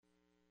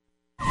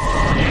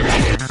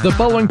The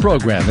following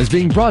program is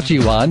being brought to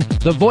you on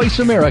the Voice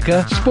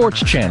America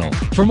Sports Channel.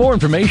 For more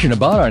information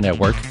about our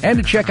network and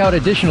to check out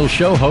additional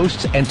show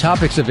hosts and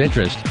topics of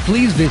interest,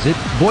 please visit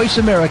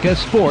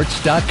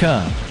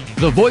voiceamericasports.com.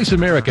 The Voice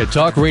America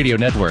Talk Radio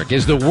Network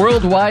is the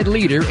worldwide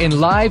leader in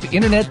live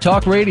Internet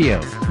talk radio.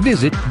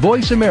 Visit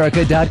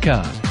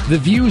voiceamerica.com. The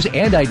views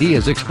and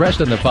ideas expressed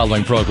on the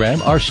following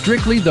program are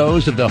strictly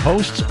those of the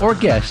hosts or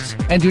guests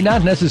and do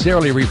not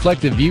necessarily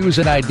reflect the views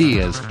and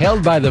ideas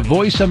held by the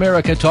Voice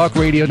America Talk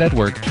Radio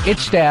Network,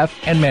 its staff,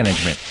 and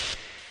management.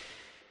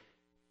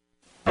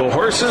 The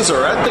horses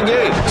are at the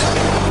gate.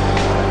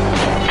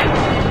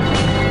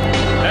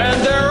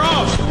 And they're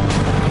off!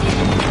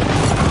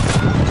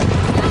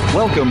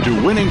 Welcome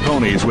to Winning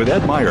Ponies with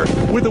Ed Meyer.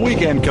 With the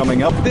weekend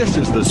coming up, this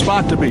is the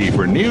spot to be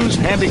for news,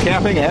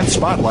 handicapping, and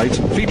spotlights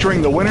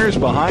featuring the winners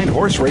behind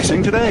horse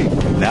racing today.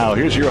 Now,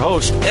 here's your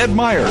host, Ed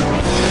Meyer.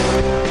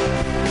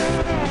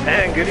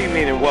 And good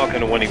evening and welcome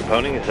to Winning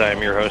Ponies. I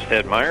am your host,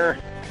 Ed Meyer,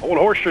 Old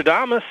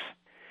Horstradamus.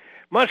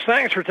 Much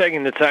thanks for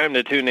taking the time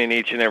to tune in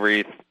each and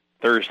every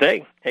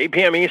Thursday, 8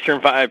 p.m. Eastern,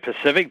 5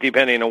 Pacific,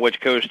 depending on which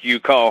coast you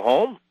call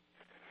home,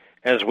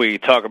 as we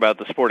talk about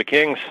the sport of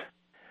kings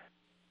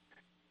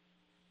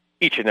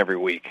each and every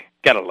week.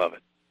 Gotta love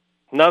it.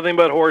 Nothing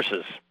but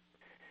horses.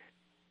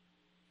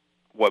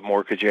 What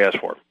more could you ask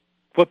for?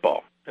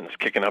 Football, and it's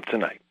kicking up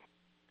tonight.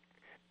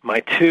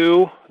 My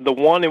two, the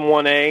 1 and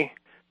 1A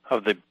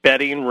of the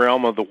betting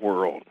realm of the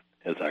world,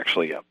 is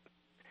actually up.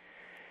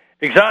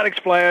 Exotic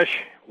Splash,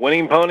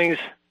 Winning Ponies,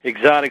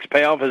 Exotics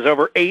payoff is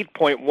over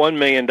 $8.1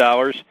 million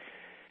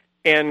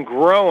and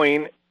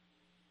growing,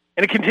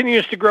 and it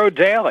continues to grow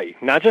daily,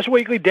 not just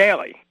weekly,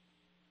 daily.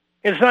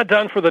 It's not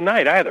done for the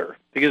night either,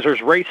 because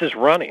there's races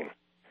running.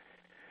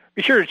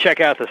 Be sure to check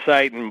out the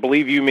site, and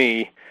believe you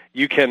me,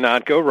 you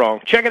cannot go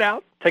wrong. Check it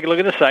out. Take a look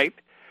at the site.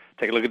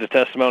 Take a look at the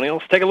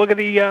testimonials. Take a look at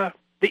the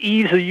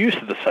ease of use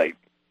of the site.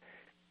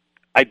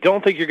 I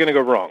don't think you're going to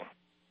go wrong.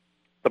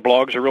 The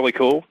blogs are really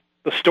cool.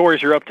 The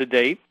stories are up to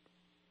date.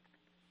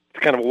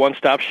 It's kind of a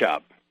one-stop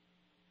shop.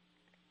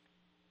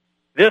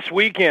 This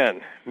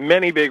weekend,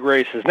 many big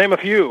races. Name a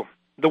few.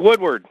 The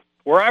Woodward,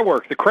 where I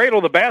work, the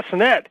Cradle, the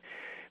Bassinet,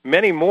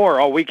 many more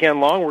all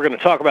weekend long. We're going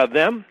to talk about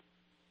them.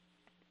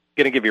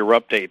 Going to give you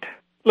a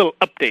little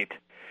update,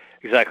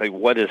 exactly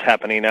what is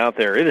happening out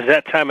there. It is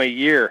that time of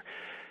year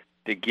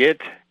to get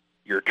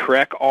your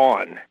trek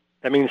on.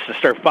 That means to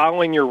start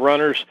following your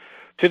runners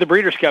to the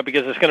Breeders' Cup,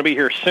 because it's going to be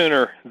here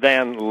sooner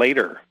than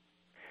later.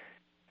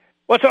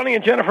 What's on the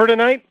agenda for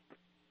tonight?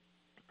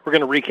 We're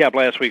going to recap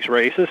last week's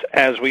races.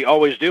 As we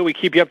always do, we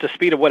keep you up to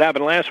speed of what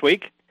happened last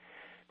week.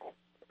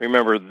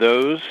 Remember,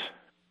 those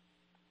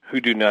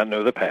who do not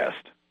know the past.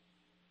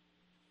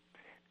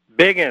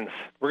 Biggins.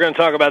 We're going to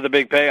talk about the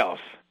big payoffs.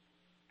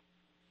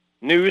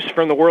 News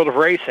from the world of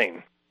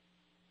racing.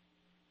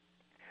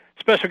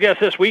 Special guest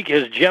this week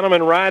is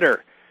gentleman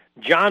rider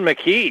John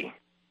McKee.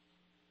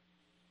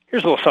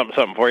 Here's a little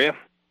something for you.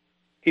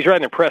 He's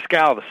riding in Presque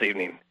Isle this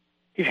evening.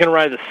 He's going to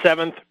ride the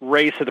 7th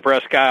race at the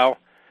Presque Isle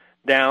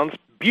Downs.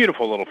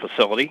 Beautiful little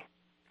facility,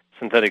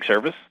 synthetic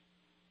surface.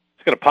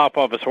 He's going to pop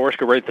off his horse,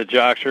 go right to the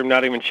jocks room,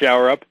 not even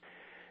shower up,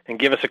 and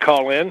give us a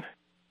call in.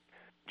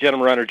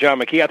 Gentleman rider John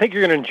McKee. I think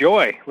you're going to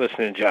enjoy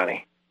listening to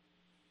Johnny.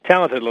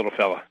 Talented little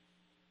fella.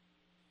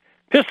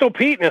 Pistol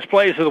Pete in his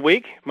plays of the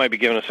week might be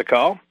giving us a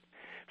call.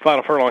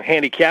 Final Furlong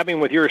handicapping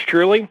with yours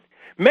truly.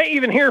 May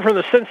even hear from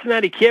the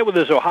Cincinnati kid with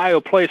his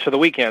Ohio plays for the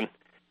weekend.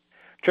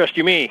 Trust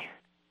you me,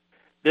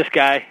 this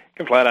guy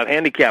can flat out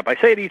handicap. I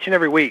say it each and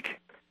every week.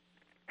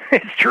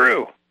 It's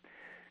true.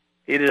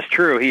 It is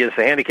true. He is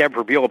the handicapper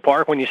for Beulah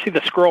Park. When you see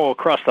the scroll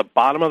across the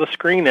bottom of the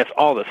screen, that's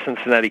all the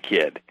Cincinnati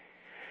kid.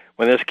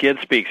 When this kid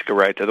speaks, go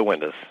right to the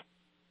windows.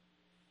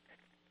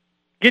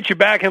 Get you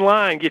back in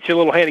line. Get you a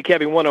little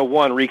handicapping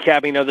 101,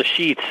 recapping of the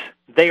sheets.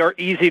 They are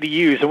easy to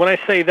use. And when I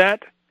say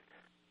that,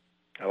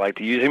 I like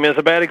to use him as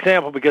a bad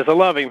example because I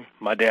love him.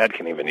 My dad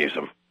can even use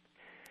them.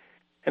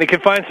 And he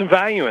can find some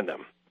value in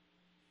them.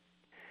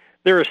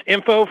 There is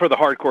info for the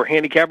hardcore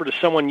handicapper to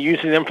someone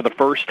using them for the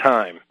first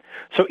time.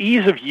 So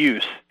ease of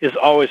use is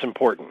always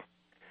important.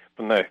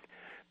 From the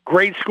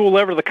grade school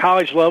level to the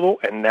college level,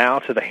 and now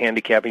to the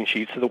handicapping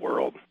sheets of the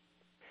world.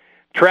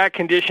 Track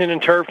condition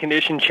and turf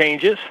condition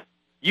changes.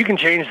 You can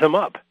change them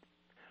up.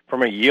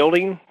 From a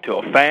yielding to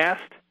a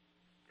fast.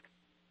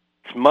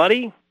 It's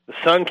muddy. The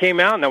sun came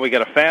out. Now we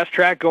got a fast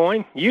track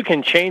going. You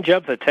can change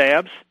up the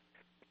tabs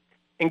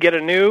and get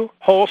a new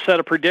whole set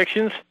of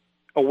predictions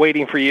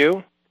awaiting for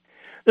you.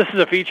 This is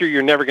a feature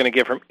you're never going to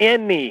get from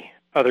any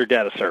other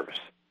data service.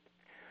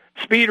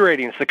 Speed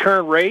ratings, the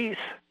current race,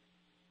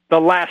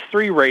 the last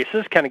 3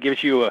 races, kind of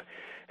gives you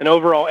an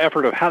overall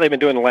effort of how they've been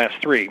doing the last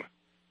 3.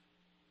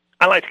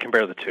 I like to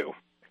compare the two.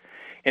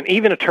 And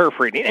even a turf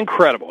rating,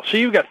 incredible. So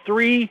you've got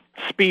 3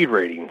 speed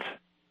ratings.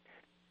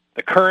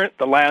 The current,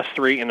 the last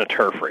 3, and the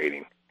turf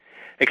rating.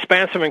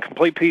 Expansive and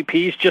complete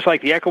PPs, just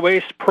like the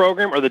EcoWays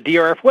program or the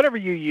DRF, whatever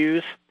you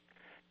use,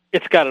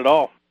 it's got it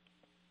all.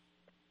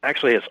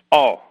 Actually, it's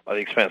all of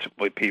the expansive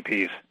complete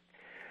PPs.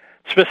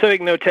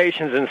 Specific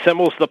notations and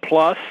symbols, the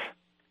plus,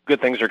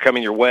 good things are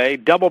coming your way.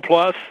 Double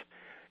plus,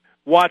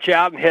 watch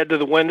out and head to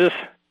the windows.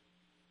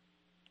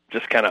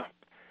 Just kind of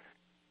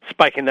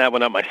spiking that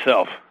one up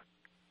myself.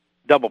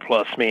 Double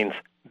plus means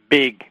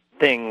big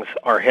things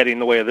are heading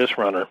the way of this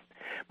runner.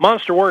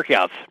 Monster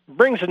Workouts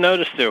brings a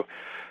notice to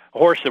a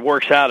horse that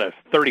works out at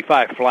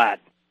 35 flat.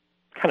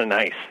 Kind of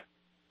nice.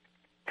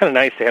 Kind of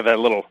nice to have that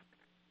little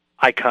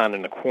icon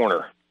in the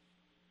corner,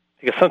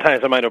 because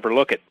sometimes I might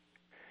overlook it.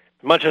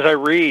 As much as I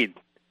read,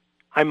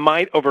 I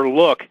might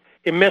overlook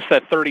and miss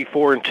that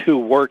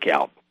 34-2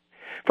 workout.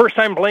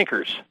 First-time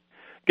blinkers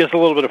gives a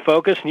little bit of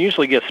focus and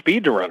usually gives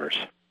speed to runners.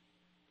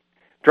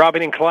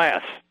 Dropping in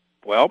class.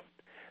 Well,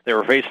 they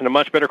were facing a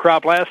much better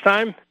crop last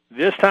time.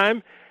 This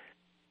time,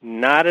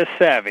 not as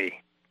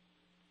savvy.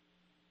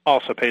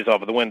 Also pays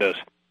off at the windows.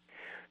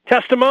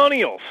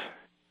 Testimonials.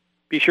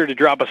 Be sure to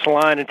drop us a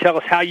line and tell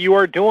us how you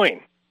are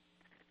doing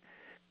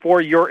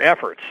for your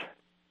efforts.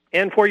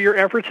 And for your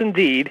efforts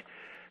indeed,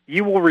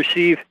 you will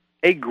receive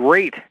a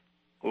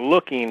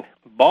great-looking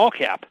ball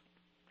cap.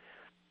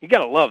 You got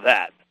to love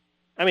that.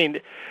 I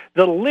mean,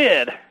 the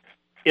lid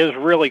is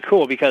really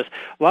cool because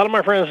a lot of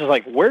my friends is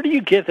like, where do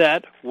you get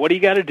that? What do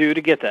you got to do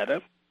to get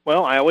that?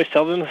 Well, I always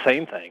tell them the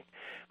same thing.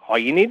 All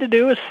you need to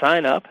do is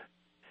sign up,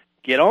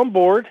 get on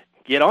board,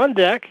 get on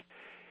deck,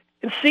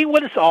 and see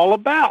what it's all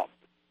about.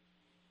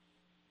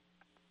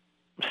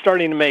 I'm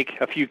starting to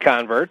make a few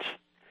converts.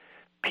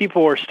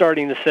 People are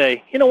starting to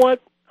say, you know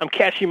what? I'm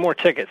cashing more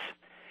tickets.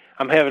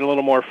 I'm having a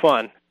little more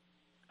fun.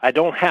 I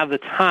don't have the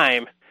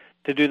time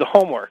to do the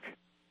homework.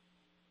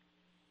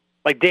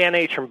 Like Dan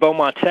H. from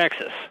Beaumont,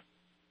 Texas.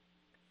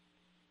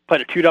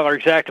 Played a $2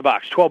 exacta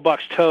box, $12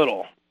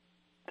 total.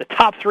 The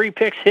top 3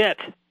 picks hit.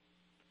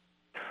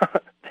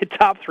 The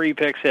top 3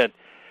 picks hit.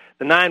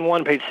 The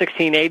 9-1 paid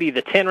 $16.80.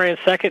 The 10 ran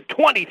second,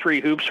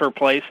 23 hoops for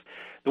place.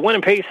 The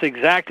winning pace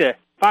exacta,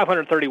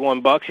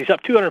 $531. He's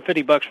up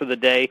 $250 for the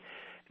day.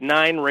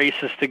 9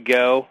 races to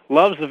go.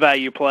 Loves the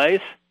value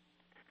plays.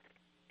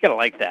 Gotta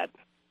like that.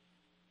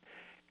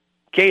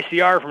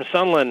 KCR from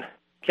Sunland,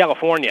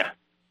 California.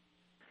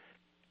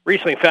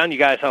 Recently found you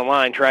guys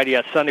online. Tried you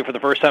out Sunday for the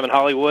first time in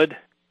Hollywood.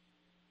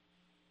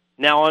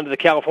 Now on to the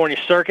California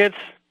circuits.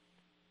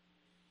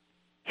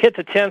 Hit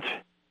the 10th,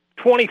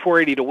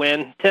 $24.80 to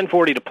win,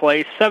 $10.40 to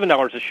place,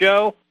 $7 a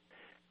show.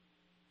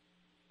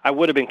 I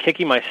would have been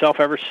kicking myself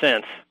ever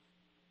since.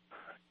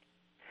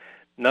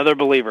 Another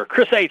believer.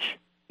 Chris H.,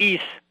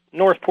 East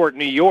Northport,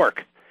 New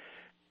York.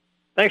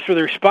 Thanks for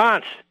the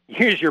response.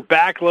 Here's your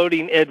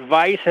backloading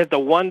advice at the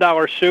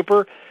 $1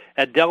 Super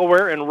at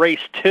Delaware in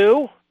race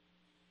 2.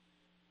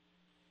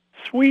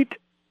 Sweet.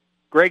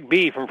 Greg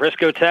B. from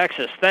Frisco,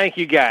 Texas. Thank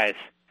you, guys.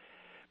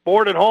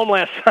 Bored at home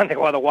last Sunday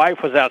while the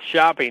wife was out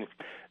shopping.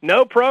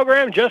 No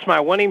program, just my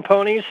winning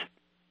ponies.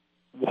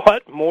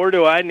 What more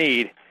do I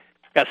need?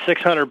 Got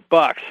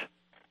 $600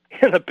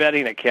 in the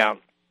betting account.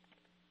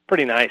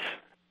 Pretty nice.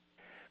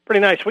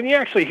 Pretty nice. When you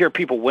actually hear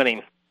people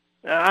winning,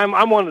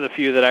 I'm one of the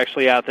few that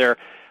actually out there,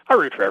 I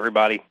root for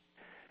everybody.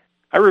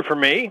 I root for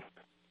me.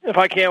 If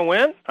I can't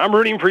win, I'm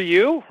rooting for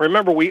you.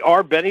 Remember, we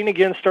are betting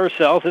against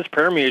ourselves. It's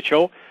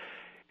pari-mutuel.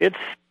 It's,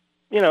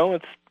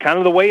 it's kind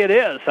of the way it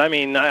is. I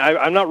mean,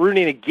 I'm not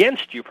rooting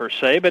against you per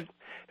se, but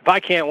if I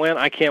can't win,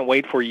 I can't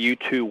wait for you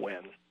to win.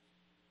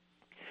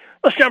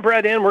 Let's jump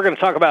right in. We're going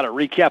to talk about a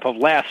recap of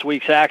last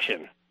week's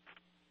action.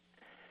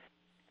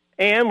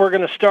 And we're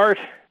going to start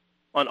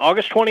on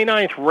August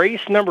 29th,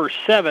 race number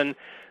 7,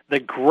 the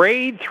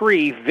Grade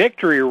 3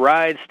 Victory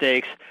Ride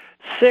Stakes,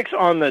 6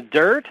 on the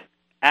dirt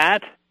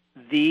at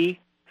the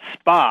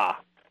Spa.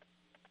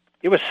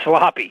 It was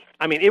sloppy.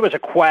 I mean, it was a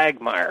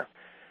quagmire.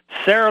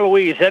 Sarah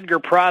Louise, Edgar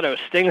Prado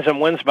stings him,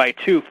 wins by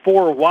 2,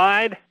 4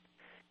 wide.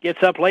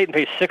 Gets up late and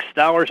pays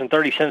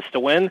 $6.30 to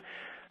win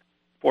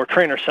for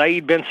trainer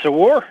Saeed bin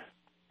Sawar.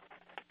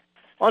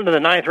 On to the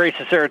 9th race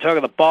at Saratoga,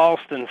 the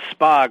Ballston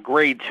Spa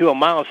Grade 2, a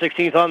mile and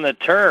 16th on the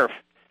turf.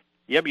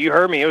 Yep, you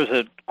heard me. It was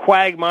a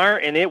quagmire,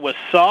 and it was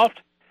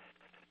soft.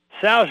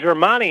 Sal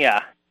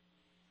Germania,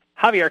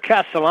 Javier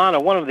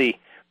Castellano, one of the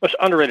most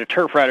underrated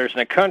turf riders in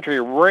the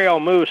country. Rail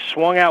Moose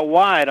swung out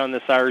wide on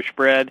this Irish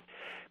bred,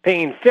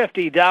 paying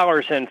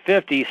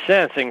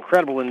 $50.50.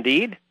 Incredible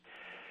indeed.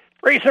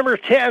 Race number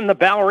 10, the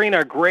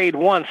Ballerina Grade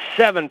 1,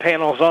 7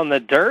 panels on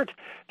the dirt,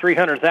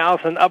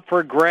 $300,000 up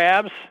for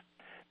grabs.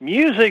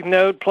 Music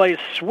Note plays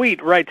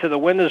sweet right to the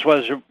windows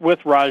was with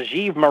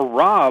Rajiv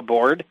Mara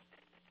aboard,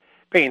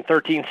 paying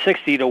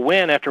 $13.60 to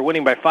win after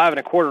winning by 5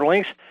 1/4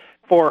 lengths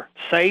for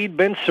Saeed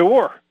bin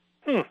Sawar.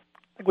 I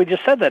think we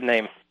just said that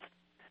name.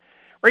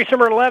 Race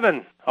number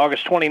 11,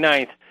 August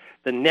 29th,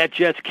 the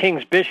NetJets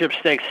Kings Bishop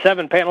Stakes,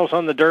 7 panels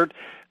on the dirt,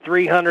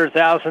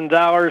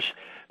 $300,000.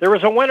 There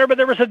was a winner, but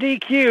there was a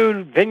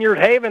DQ'd. Vineyard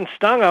Haven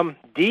stung him,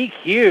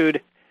 DQ'd.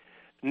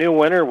 New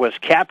winner was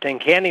Captain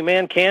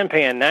Candyman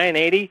Canpan,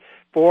 $9.80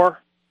 for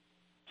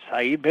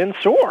Saeed bin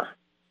Sawar.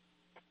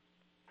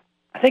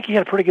 I think he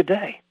had a pretty good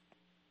day.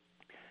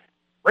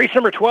 Race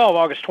number 12,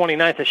 August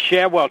 29th, the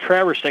Shadwell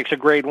Travers Stakes, a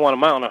Grade 1, a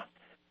mile and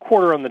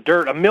 1/4 on the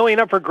dirt. $1 million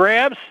up for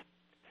grabs.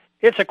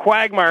 It's a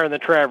quagmire in the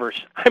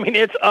Travers. I mean,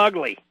 it's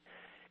ugly.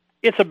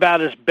 It's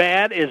about as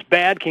bad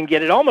can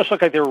get. It almost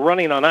looked like they were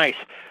running on ice.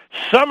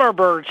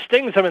 Summerbird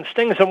stings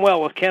them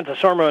well with Kansas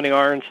Harmony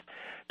irons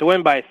to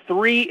win by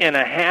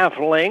 3.5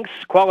 lengths.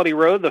 Quality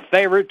Road, the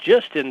favorite,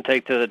 just didn't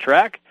take to the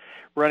track,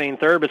 running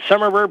third, but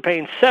Summerbird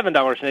paying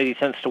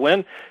 $7.80 to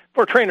win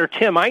for trainer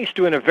Tim Ice,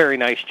 doing a very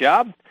nice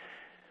job.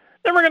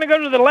 Then we're going to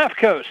go to the left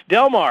coast.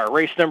 Del Mar,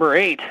 race number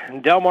 8.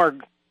 Del Mar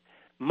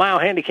mile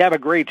handicap, a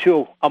grade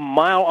 2, a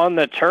mile on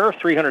the turf,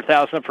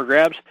 $300,000 up for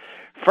grabs.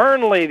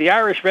 Fernley, the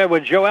Irish vet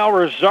with Joel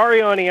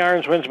Rosario on the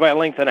irons, wins by a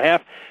length and a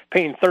half,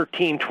 paying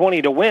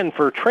 $13.20 to win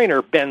for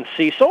trainer Ben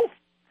Cecil.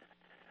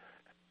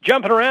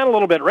 Jumping around a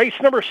little bit, race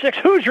number 6,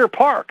 Hoosier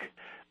Park.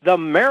 The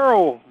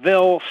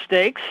Merrillville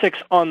Stakes, 6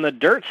 on the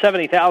dirt,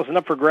 $70,000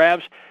 up for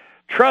grabs.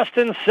 Trust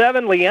in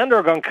 7,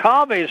 Leandro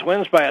Goncalves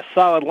wins by a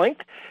solid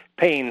length,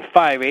 paying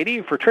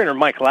 $5.80 for trainer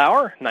Mike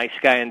Lauer. Nice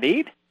guy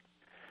indeed.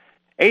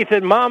 8th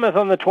at Monmouth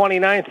on the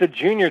 29th, the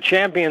Junior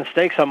Champion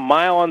Stakes, a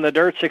mile on the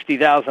dirt,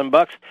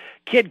 $60,000.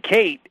 Kid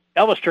Kate,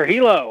 Elvis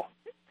Trujillo.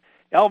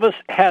 Elvis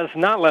has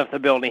not left the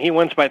building. He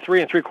wins by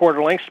 3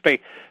 3/4 lengths to pay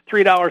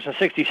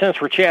 $3.60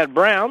 for Chad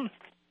Brown.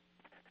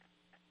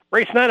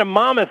 Race 9 at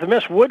Monmouth, the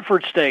Miss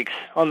Woodford Stakes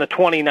on the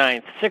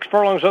 29th. 6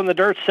 furlongs on the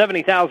dirt,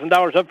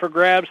 $70,000 up for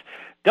grabs.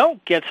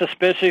 Don't get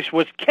suspicious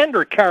with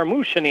Kendrick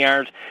Caramouche in the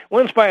irons.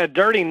 Wins by a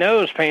dirty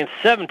nose, paying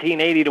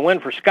 $17.80 to win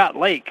for Scott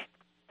Lake.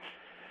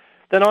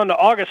 Then on to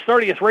August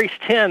 30th, race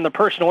 10, the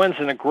person wins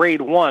in a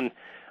grade 1.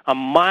 A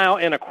mile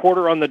and a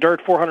quarter on the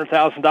dirt,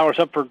 $400,000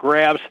 up for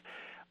grabs.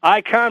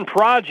 Icon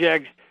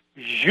Project,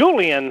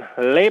 Julien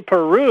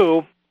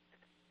Leperoux.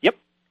 Yep,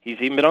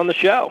 he's even been on the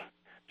show.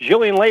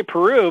 Julien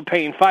Leperoux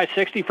paying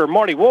 $5.60 for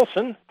Marty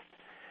Wilson.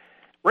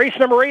 Race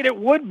number 8 at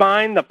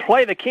Woodbine, the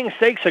Play the King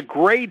Stakes, a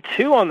grade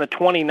 2 on the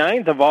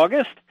 29th of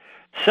August.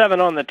 7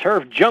 on the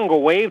turf,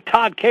 Jungle Wave.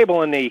 Todd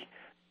Cable in the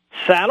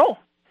saddle.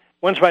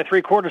 Wins by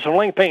 3/4 of a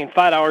length, paying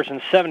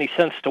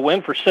 $5.70 to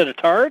win for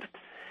Cititard.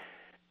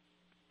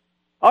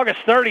 August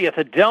 30th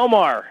at Del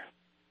Mar,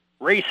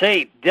 race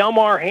 8. Del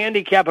Mar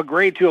handicap, a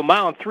grade 2, a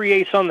mile and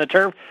 3/8 on the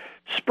turf.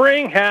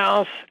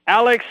 Springhouse,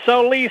 Alex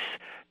Solis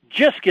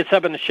just gets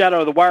up in the shadow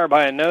of the wire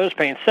by a nose,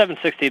 paying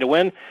 $7.60 to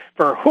win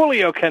for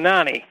Julio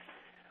Canani.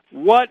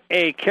 What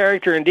a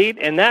character indeed.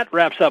 And that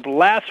wraps up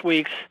last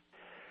week's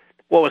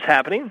What Was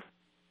Happening.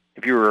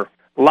 If you were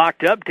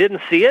locked up,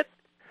 didn't see it,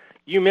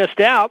 you missed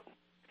out.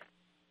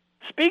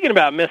 Speaking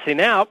about missing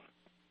out,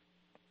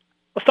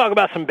 let's talk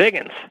about some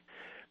biggins.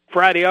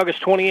 Friday, August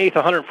 28th,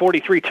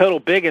 143 total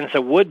biggins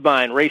at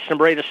Woodbine. Race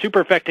number 8, a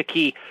Superfecta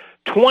Key,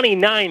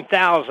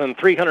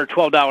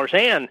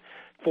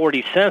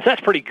 $29,312.40.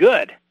 That's pretty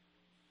good.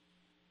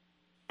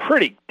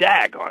 Pretty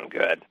daggone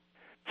good.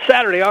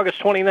 Saturday, August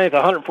 29th,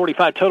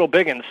 145 total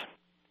biggins.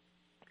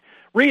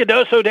 Rio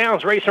Doso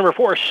Downs, race number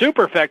 4,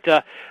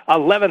 Superfecta,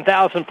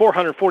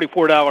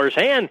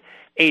 $11,444.80.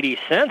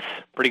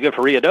 Pretty good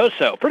for Rio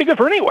Doso. Pretty good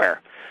for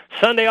anywhere.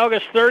 Sunday,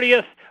 August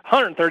 30th,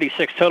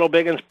 136 total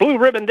biggins. Blue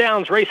Ribbon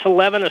Downs, race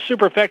 11, a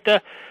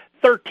Superfecta,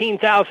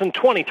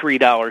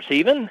 $13,023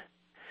 even.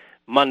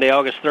 Monday,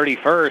 August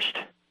 31st,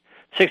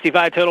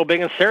 65 total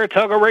biggins.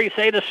 Saratoga, race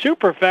 8, a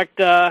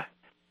Superfecta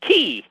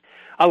Key,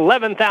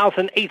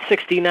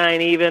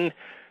 $11,869 even.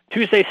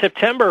 Tuesday,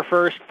 September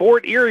 1st,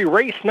 Fort Erie,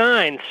 race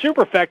 9,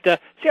 Superfecta.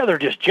 See how they're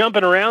just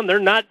jumping around? They're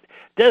not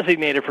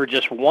designated for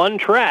just one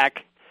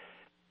track.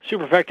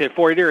 Superfecta at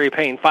Fort Erie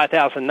paying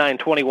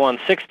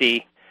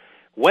 $5,921.60.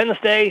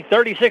 Wednesday,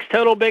 36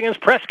 total biggins.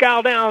 Presque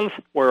Isle Downs,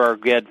 where our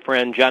good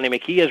friend Johnny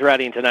McKee is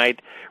riding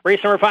tonight.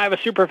 Race number 5, a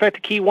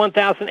Superfecta Key,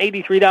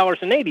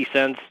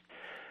 $1,083.80.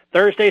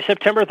 Thursday,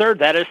 September 3rd,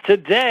 that is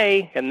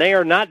today, and they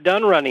are not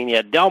done running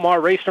yet. Del Mar,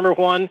 race number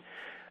 1,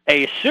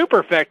 a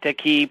Superfecta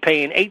Key,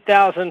 paying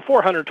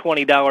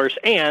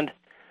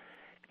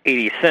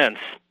 $8,420.80.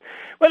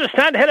 Well, it's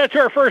time to head out to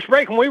our first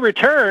break. When we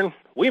return,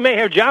 we may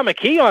have John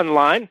McKee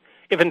online,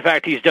 if in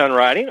fact he's done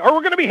riding, or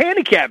we're going to be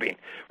handicapping.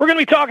 We're going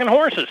to be talking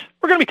horses.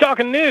 We're going to be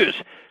talking news.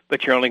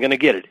 But you're only going to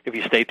get it if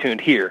you stay tuned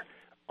here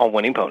on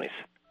Winning Ponies.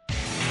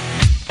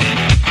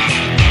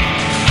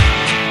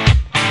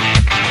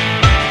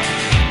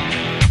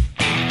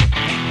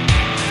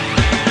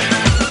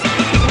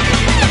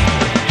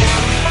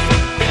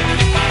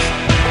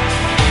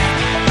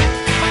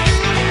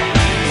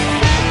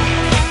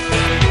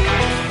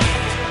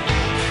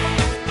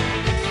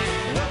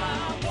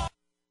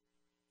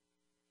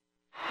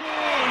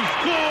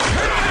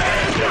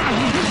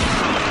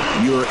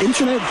 Your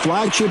internet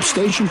flagship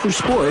station for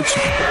sports.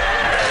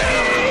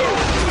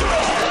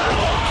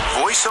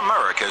 Voice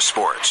America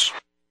Sports.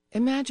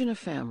 Imagine a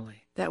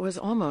family that was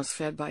almost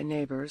fed by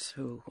neighbors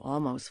who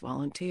almost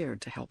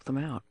volunteered to help them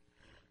out.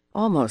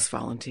 Almost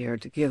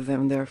volunteered to give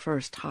them their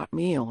first hot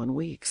meal in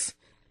weeks.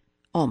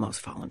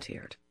 Almost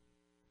volunteered.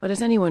 But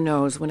as anyone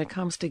knows, when it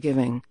comes to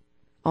giving,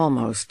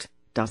 almost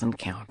doesn't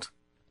count.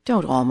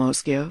 Don't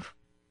almost give.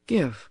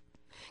 Give.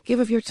 Give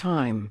of your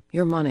time,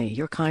 your money,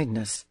 your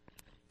kindness.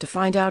 To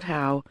find out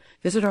how,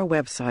 visit our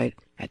website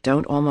at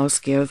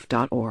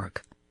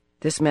don'talmostgive.org.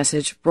 This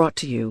message brought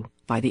to you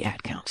by the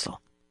Ad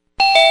Council.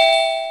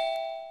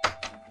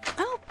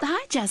 Oh,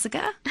 hi,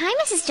 Jessica.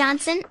 Hi, Mrs.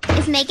 Johnson.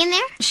 Is Megan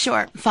there?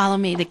 Sure. Follow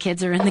me. The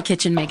kids are in the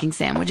kitchen making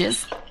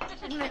sandwiches.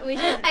 Hey, Julie.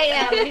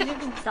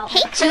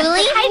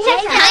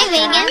 Hi,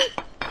 Megan.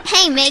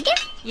 Hey, Megan.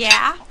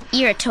 Yeah?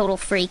 You're a total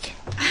freak.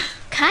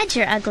 God,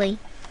 you're ugly.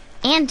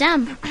 And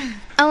dumb.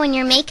 Oh, and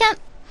your makeup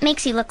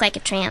makes you look like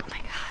a tramp. Oh my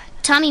God.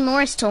 Tommy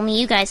Morris told me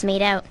you guys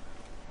made out.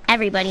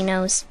 Everybody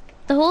knows.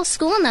 The whole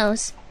school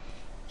knows.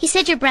 He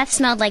said your breath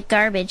smelled like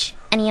garbage,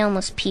 and he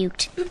almost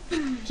puked.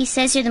 He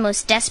says you're the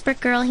most desperate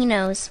girl he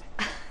knows.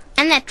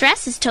 And that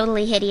dress is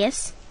totally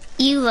hideous.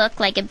 You look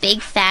like a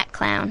big fat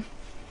clown.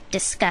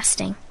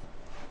 Disgusting.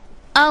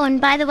 Oh, and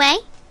by the way,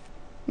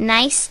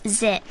 nice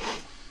zit.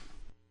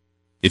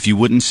 If you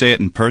wouldn't say it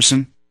in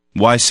person,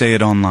 why say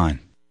it online?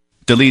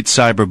 Delete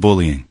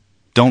cyberbullying.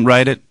 Don't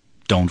write it,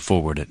 don't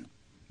forward it.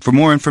 For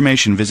more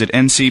information, visit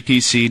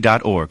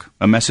ncpc.org.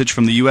 A message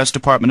from the U.S.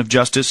 Department of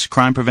Justice,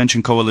 Crime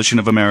Prevention Coalition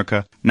of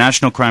America,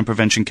 National Crime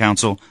Prevention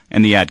Council,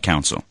 and the Ad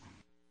Council.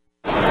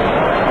 And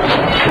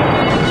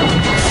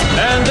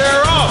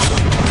they're off!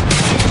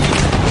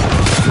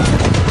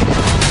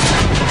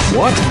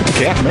 What?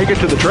 Can't make it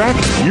to the track?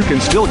 You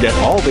can still get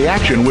all the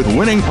action with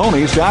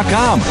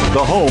winningponies.com,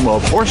 the home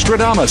of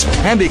Horstradamus,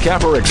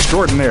 handicapper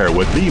extraordinaire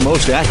with the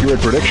most accurate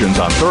predictions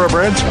on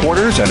thoroughbreds,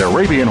 quarters, and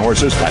Arabian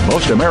horses at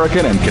most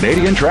American and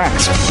Canadian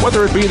tracks.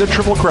 Whether it be the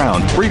Triple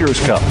Crown, Breeders'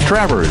 Cup,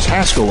 Travers,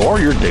 Haskell, or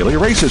your daily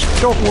races,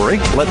 don't worry.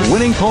 Let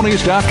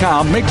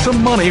winningponies.com make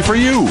some money for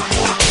you.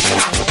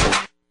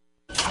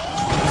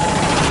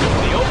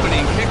 The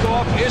opening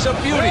kickoff is a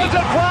beauty. There's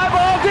a fly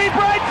ball deep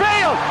right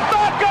field.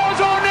 Back goes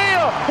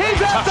O'Neal. He's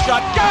at the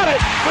shot. Got it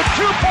with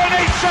 2.8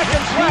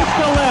 seconds left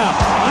to left.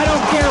 I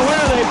don't care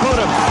where they put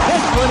him.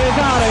 This one is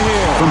out of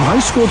here. From high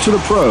school to the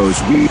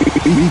pros, we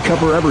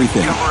cover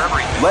everything.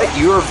 Let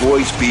your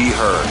voice be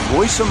heard.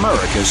 Voice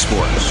America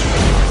Sports.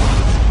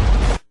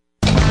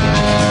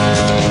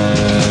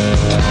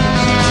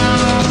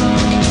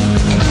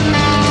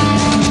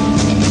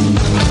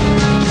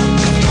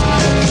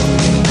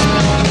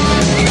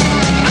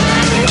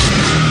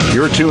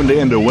 You're tuned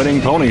in to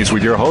Winning Ponies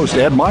with your host,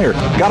 Ed Meyer.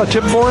 Got a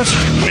tip for us?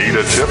 Need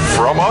a tip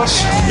from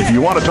us? If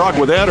you want to talk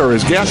with Ed or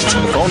his guests,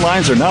 the phone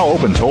lines are now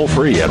open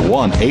toll-free at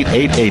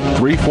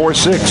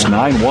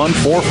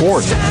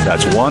 1-888-346-9144.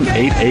 That's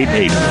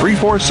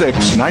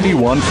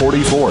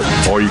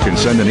 1-888-346-9144. Or you can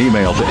send an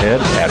email to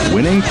ed at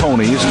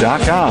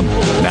winningponies.com.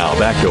 Now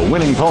back to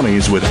Winning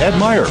Ponies with Ed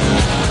Meyer.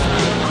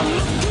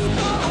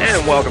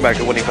 And welcome back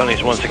to Winning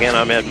Ponies once again.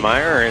 I'm Ed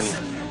Meyer, and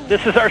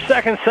this is our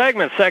second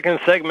segment. Second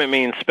segment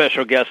means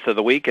special guest of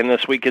the week, and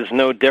this week is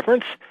no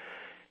difference,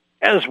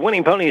 as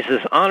Winning Ponies is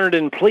honored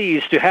and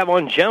pleased to have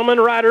on gentleman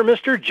rider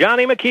Mr.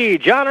 Johnny McKee.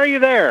 John, are you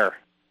there?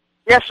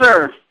 Yes,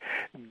 sir.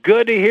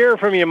 Good to hear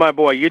from you, my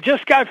boy. You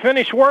just got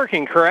finished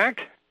working, correct?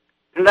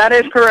 That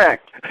is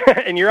correct.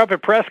 And you're up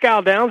at Presque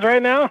Isle Downs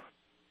right now?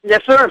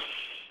 Yes, sir.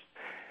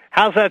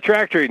 How's that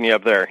track treating you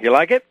up there? You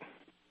like it?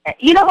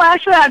 You know,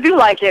 actually, I do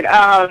like it.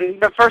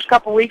 The first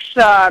couple weeks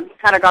kind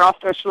of got off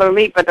to a slow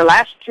leap, but the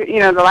last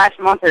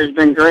month has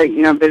been great.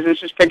 You know,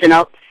 business is picking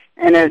up,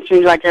 and it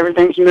seems like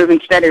everything's moving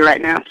steady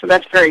right now. So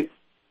that's great.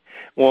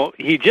 Well,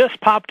 he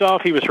just popped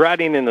off. He was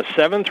riding in the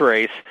 7th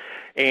race,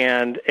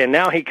 and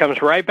now he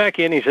comes right back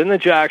in. He's in the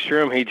jocks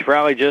room. He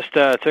probably just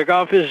took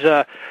off his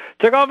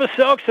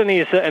silks, and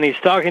he's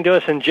talking to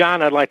us. And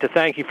John, I'd like to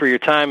thank you for your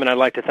time, and I'd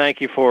like to thank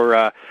you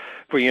for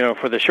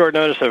the short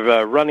notice of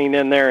running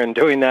in there and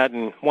doing that.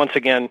 And once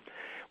again,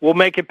 we'll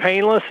make it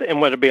painless, and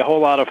it'll be a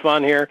whole lot of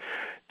fun here.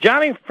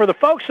 Johnny, for the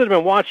folks that have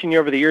been watching you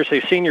over the years,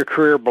 they've seen your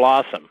career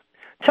blossom.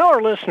 Tell our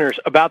listeners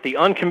about the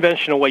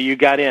unconventional way you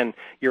got in.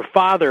 Your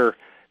father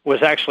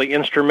was actually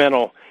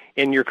instrumental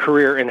in your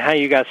career and how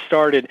you got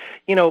started.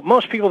 You know,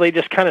 most people, they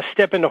just kind of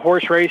step into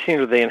horse racing,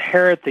 or they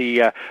inherit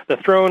the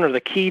throne or the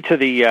key to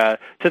the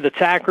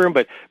tack room.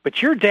 But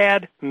your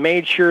dad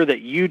made sure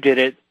that you did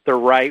it the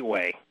right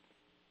way.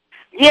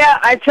 Yeah,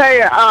 I tell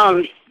you,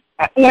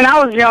 when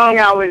I was young,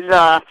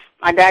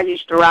 my dad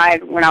used to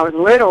ride when I was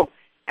little,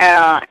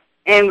 and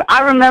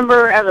I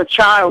remember as a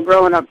child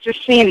growing up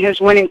just seeing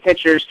his winning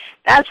pictures.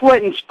 That's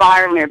what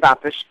inspired me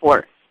about this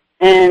sport.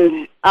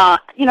 And,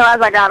 you know, as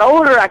I got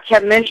older, I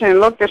kept mentioning,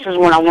 look, this is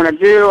what I want to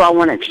do. I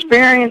want to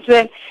experience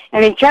it.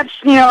 And he kept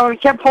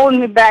holding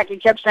me back. He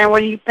kept saying,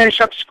 well, you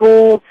finish up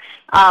school.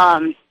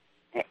 And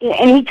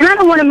he kind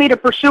of wanted me to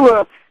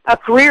pursue a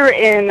career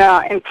in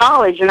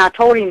college. And I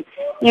told him,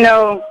 you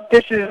know,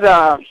 this is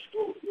what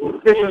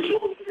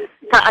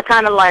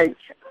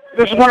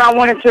I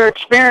wanted to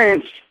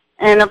experience.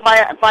 And if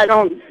I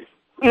don't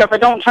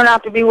turn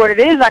out to be what it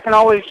is, I can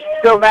always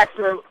go back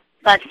to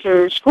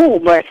school.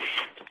 But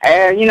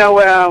when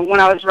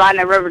I was riding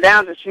at River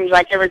Downs, it seems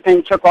like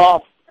everything took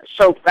off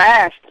so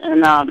fast,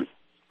 and I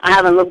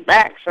haven't looked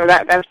back. So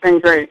that's been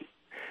great.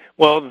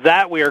 Well,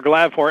 that we are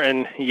glad for,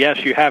 and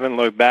yes, you haven't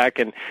looked back.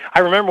 And I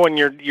remember when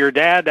your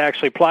dad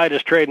actually plied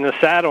his trade in the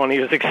saddle, and he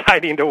was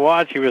exciting to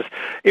watch. He was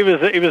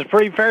a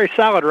pretty very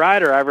solid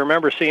rider. I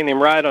remember seeing him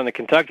ride on the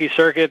Kentucky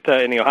circuit,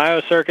 in the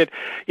Ohio circuit.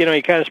 You know,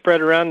 he kind of spread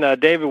around.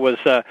 David was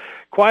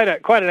quite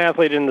an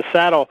athlete in the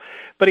saddle,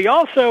 but he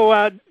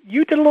also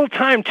you did a little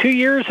time, 2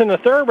 years in the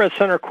Thoroughbreds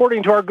Center,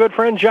 according to our good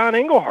friend John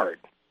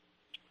Englehart.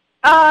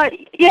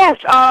 Yes.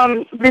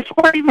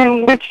 Before I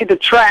even went to the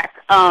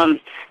track,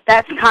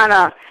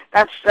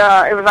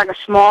 it was like a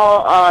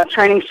small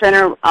training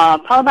center,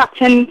 probably about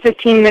 10,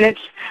 15 minutes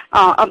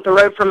up the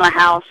road from my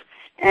house.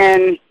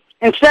 And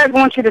instead of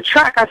going to the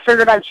track, I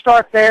figured I'd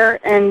start there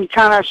and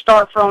kind of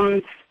start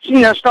from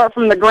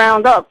the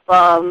ground up,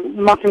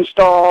 mucking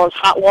stalls,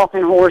 hot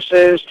walking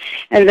horses,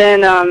 and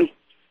then,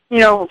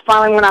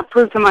 finally when I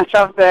proved to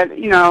myself that,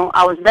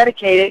 I was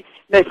dedicated,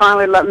 they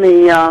finally let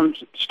me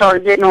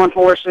start getting on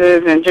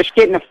horses and just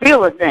getting a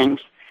feel of things.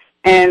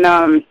 And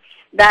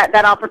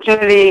that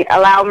opportunity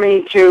allowed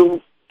me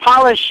to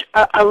polish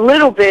a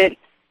little bit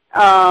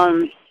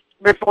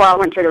before I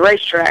went to the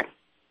racetrack.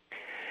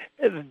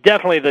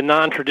 Definitely the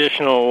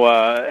non-traditional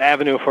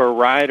avenue for a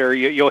rider.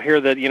 You'll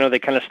hear that they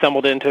kind of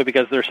stumbled into it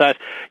because of their size.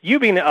 You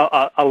being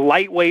a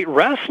lightweight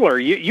wrestler,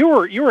 you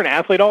were an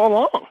athlete all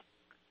along.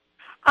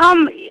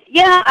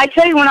 Yeah, I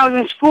tell you, when I was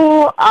in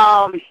school,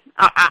 I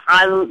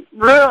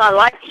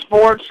liked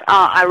sports.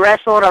 I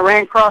wrestled. I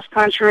ran cross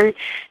country,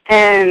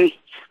 and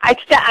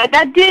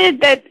that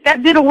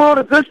did a world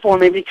of good for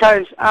me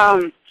because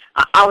I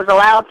was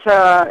allowed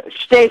to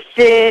stay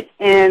fit,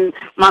 and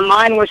my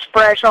mind was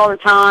fresh all the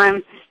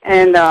time.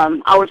 And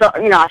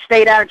I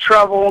stayed out of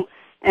trouble.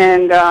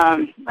 And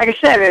like I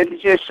said, it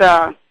just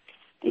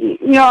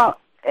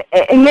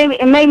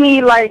it made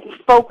me like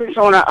focus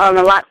on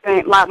a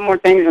lot more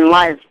things in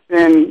life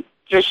than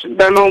just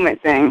the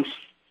moment things.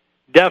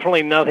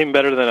 Definitely nothing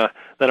better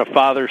than a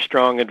father's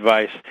strong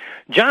advice.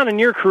 John, in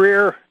your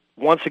career,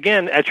 once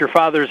again, at your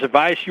father's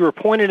advice, you were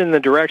pointed in the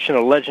direction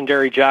of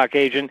legendary jock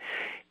agent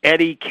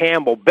Eddie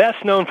Campbell,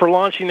 best known for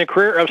launching the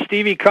career of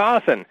Stevie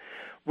Cawthon.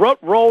 What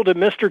role did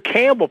Mr.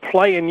 Campbell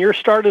play in your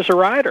start as a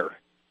rider?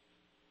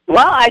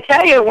 Well, I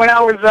tell you, when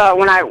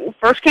I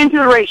first came to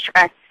the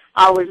racetrack,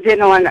 I was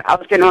getting on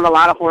a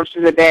lot of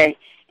horses a day,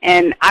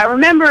 and I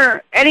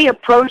remember Eddie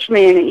approached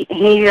me,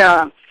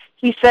 and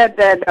he said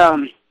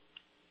that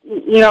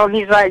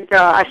he's like,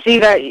 I see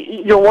that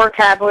your work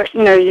habits,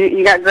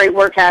 you got great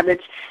work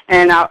habits,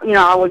 and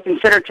I would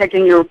consider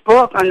taking your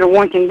book under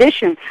one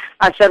condition.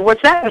 I said,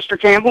 what's that, Mr.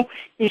 Campbell?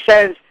 He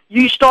says,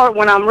 you start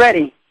when I'm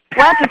ready.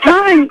 Well,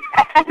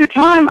 at the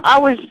time, I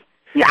was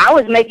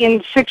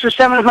making $600 or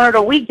 $700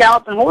 a week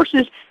galloping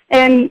horses,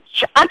 and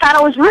I thought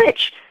I was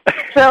rich.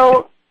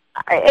 So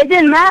it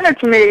didn't matter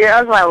to me.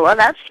 I was like, well,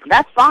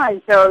 that's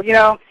fine. So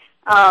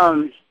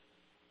I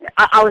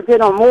was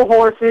getting on more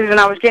horses, and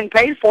I was getting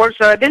paid for it.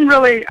 So I didn't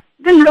really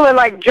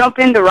like jump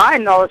into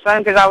riding all of a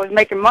sudden because I was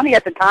making money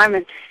at the time,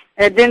 and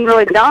it didn't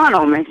really dawn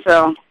on me.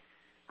 So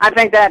I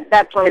think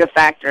that played a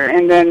factor.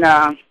 And then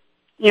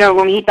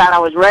when he thought I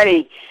was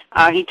ready,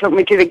 he took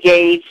me to the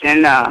gates,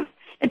 and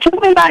it took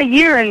me about a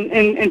year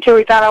until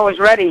he thought I was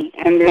ready.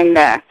 And then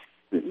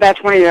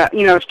that's when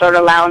he started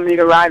allowing me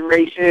to ride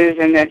races,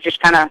 and it just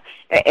kind of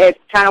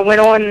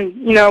went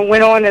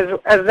on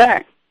as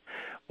that.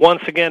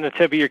 Once again, a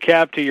tip of your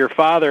cap to your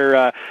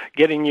father,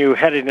 getting you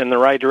headed in the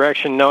right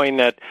direction, knowing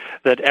that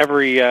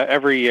every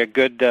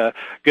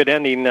good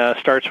ending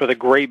starts with a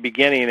great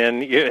beginning,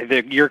 and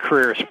your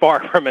career is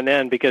far from an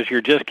end because you're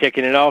just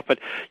kicking it off. But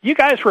you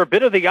guys were a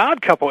bit of the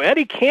odd couple.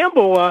 Eddie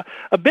Campbell,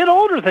 a bit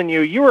older than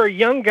you. You were a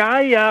young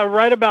guy,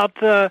 right about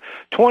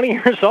 20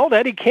 years old.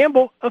 Eddie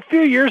Campbell, a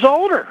few years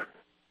older.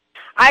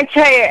 I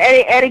tell you,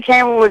 Eddie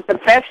Campbell was the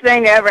best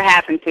thing that ever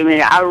happened to me.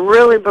 I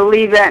really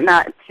believe that,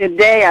 and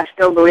today I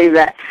still believe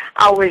that.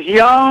 I was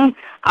young.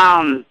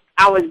 I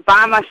was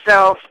by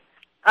myself.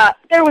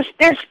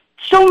 There's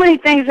so many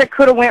things that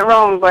could have went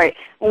wrong, but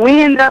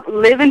we ended up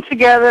living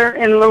together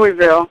in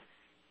Louisville,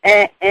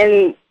 and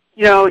I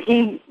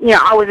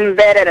was in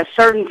bed at a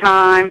certain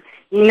time.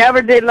 He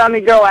never did let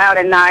me go out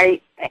at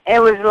night.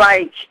 It was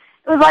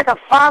like a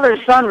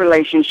father-son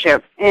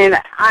relationship, and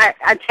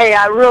I tell you,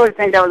 I really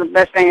think that was the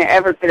best thing that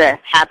ever could have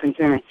happened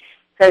to me.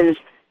 Because,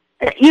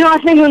 I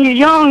think when you're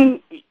young,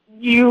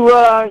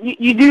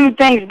 you do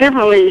things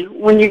differently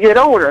when you get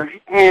older,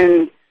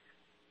 and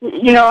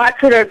I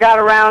could have got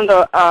around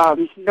the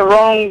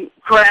wrong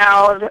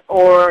crowd,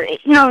 or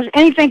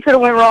anything could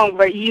have went wrong.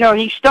 But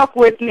he stuck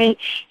with me.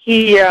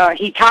 He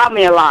taught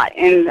me a lot,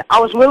 and I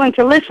was willing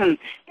to listen,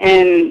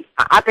 and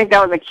I think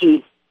that was the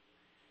key.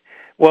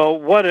 Well,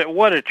 what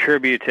a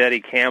tribute to Eddie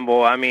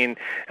Campbell. I mean,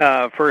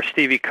 first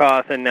Stevie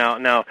Cawthon,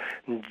 now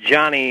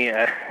Johnny.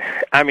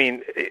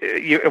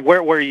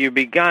 Where you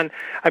begun?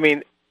 I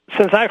mean,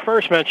 since I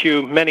first met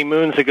you many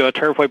moons ago at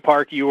Turfway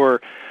Park, you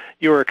were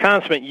a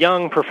consummate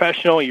young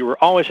professional. You were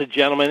always a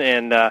gentleman,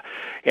 and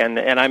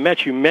I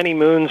met you many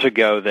moons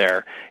ago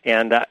there.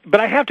 But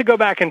I have to go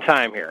back in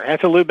time here. I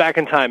have to loop back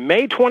in time.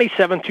 May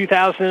 27,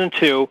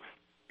 2002.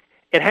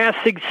 It has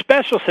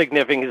special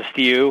significance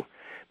to you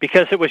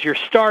because it was your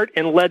start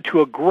and led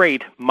to a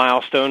great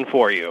milestone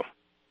for you.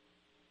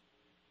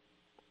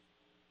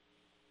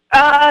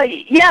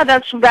 Yeah,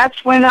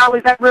 that's when I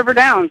was at River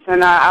Downs,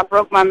 and I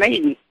broke my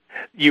maiden.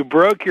 You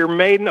broke your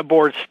maiden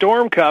aboard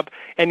Storm Cup,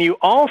 and you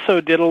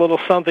also did a little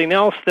something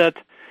else that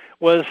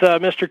was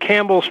Mr.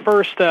 Campbell's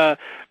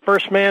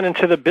first man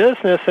into the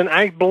business, and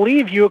I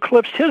believe you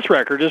eclipsed his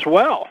record as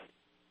well.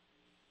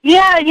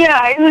 Yeah,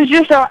 it was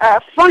just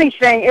a funny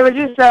thing. It was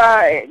just,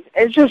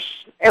 it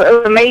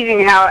was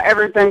amazing how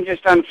everything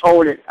just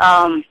unfolded.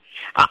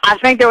 I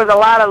think there was a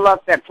lot of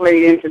luck that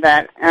played into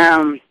that.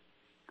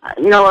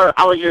 You know,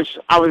 I was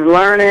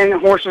learning,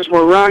 horses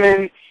were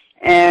running,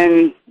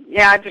 and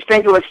yeah, I just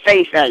think it was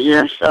fate that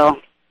year.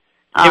 So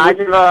I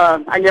give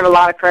a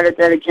lot of credit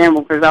there to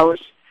Campbell, because I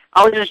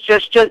was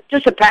just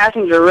a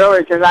passenger,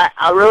 really, because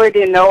I really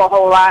didn't know a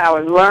whole lot. I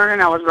was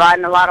learning, I was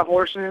riding a lot of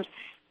horses,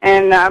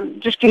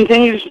 and just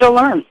continue to still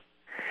learn.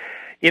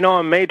 You know,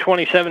 on May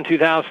 27,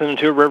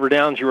 2002 at River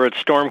Downs, you rode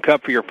Storm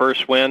Cup for your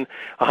first win,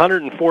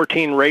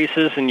 114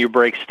 races, and you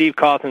break Steve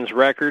Cawthon's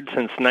record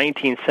since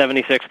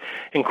 1976.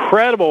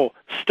 Incredible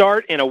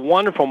start and a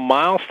wonderful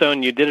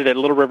milestone. You did it at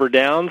Little River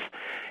Downs,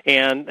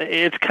 and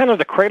it's kind of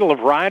the cradle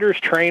of riders,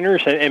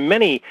 trainers, and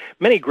many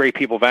great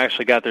people have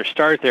actually got their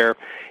start there.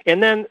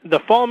 And then the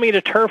fall meet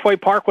at Turfway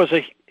Park was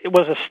a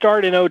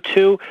start in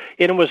 2002,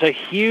 and it was a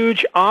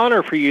huge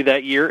honor for you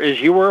that year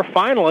as you were a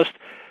finalist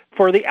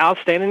for the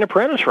Outstanding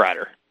Apprentice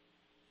Rider.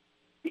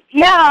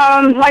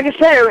 Yeah, like I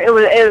said, it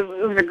was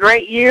a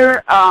great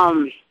year.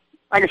 Like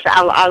I said,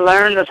 I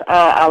learned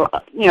I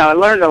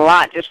learned a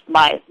lot just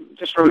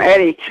from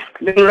Eddie.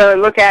 I didn't really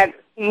look at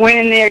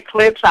winning the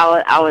Eclipse.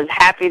 I was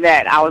happy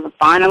that I was a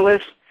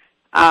finalist,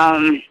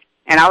 and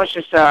I was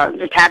just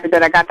happy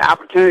that I got the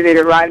opportunity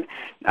to ride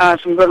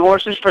some good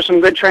horses for some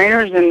good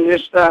trainers, and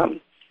just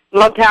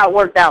loved how it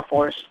worked out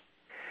for us.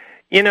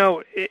 You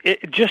know,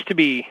 just to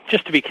be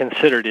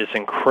considered is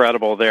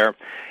incredible there.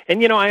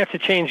 And, you know, I have to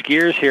change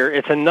gears here.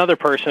 It's another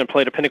person that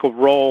played a pinnacle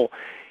role.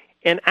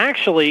 And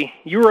actually,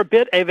 you were a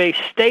bit of a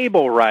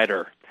stable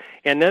rider.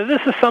 And now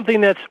this is something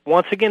that's,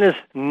 once again, is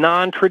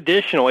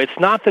non-traditional. It's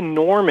not the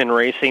norm in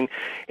racing.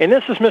 And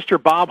this is Mr.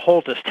 Bob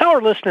Holtis. Tell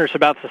our listeners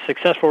about the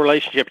successful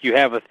relationship you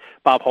have with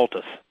Bob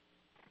Holtis.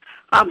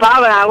 Bob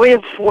and I, we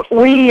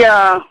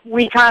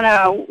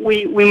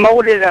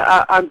molded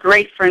a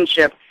great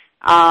friendship.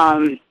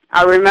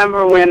 I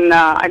remember when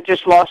I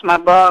just lost my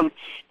bum,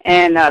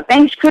 and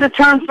things could have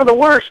turned for the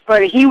worse,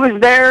 but he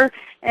was there,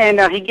 and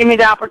he gave me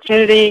the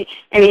opportunity,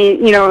 and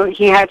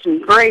he had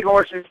some great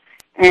horses,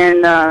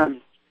 and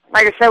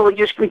like I said, we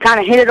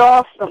kind of hit it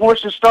off. The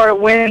horses started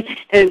winning,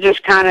 and it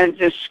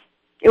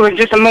was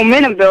just a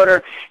momentum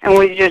builder, and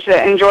we just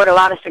enjoyed a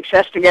lot of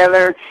success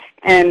together.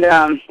 And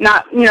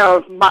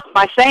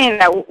by saying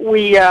that,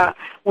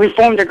 we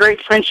formed a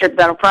great friendship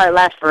that'll probably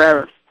last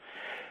forever.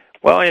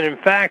 Well, and in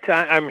fact,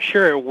 I'm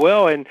sure it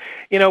will. And,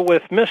 you know,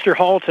 with Mr.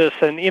 Holtis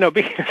and, you know,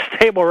 being a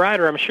stable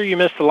rider, I'm sure you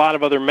missed a lot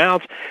of other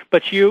mounts,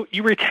 but you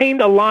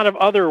retained a lot of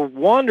other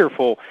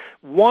wonderful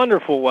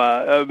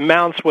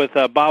mounts with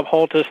Bob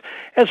Holtis.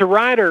 As a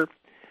rider,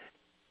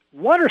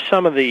 what are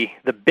some of the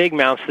big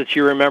mounts that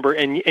you remember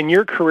in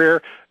your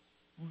career?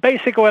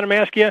 Basically, what I'm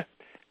asking you,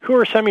 who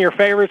are some of your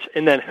favorites,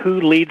 and then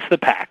who leads the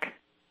pack?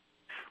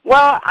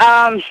 Well,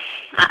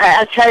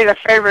 I tell you, the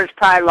favorite is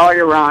probably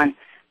Lawyer Ron.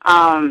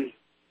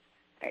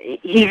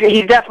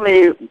 He's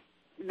definitely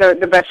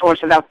the best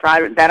horse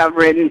that I've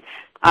ridden.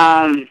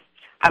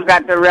 I've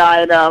got to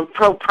ride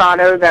Pro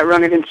Prado that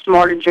run against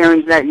Smarter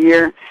Jones that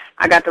year.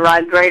 I got to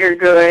ride Greater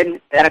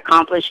Good that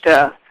accomplished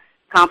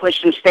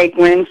some stake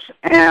wins.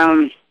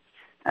 And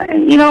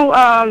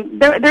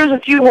there's a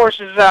few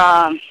horses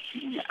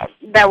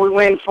that we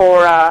win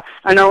for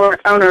an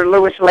owner,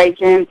 Lewis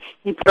Lakin.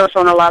 He put us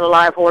on a lot of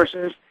live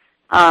horses.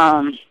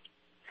 I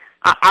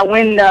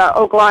win the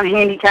Oaklawn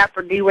Handicap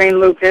for D. Wayne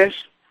Lucas.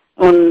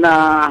 And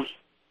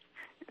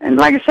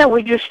like I said,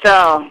 we just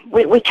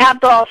we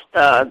capped off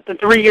the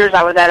 3 years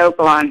I was at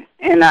Oaklawn,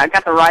 and I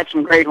got to ride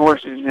some great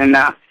horses. And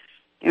I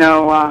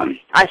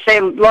say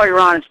Lawyer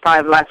Ron is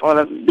probably by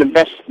far the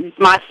best,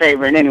 my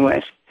favorite,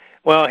 anyways.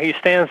 Well, he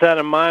stands out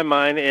in my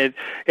mind.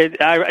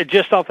 I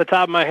just off the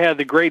top of my head,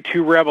 the Grade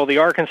 2 Rebel, the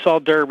Arkansas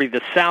Derby,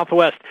 the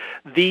Southwest,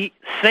 the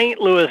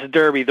St. Louis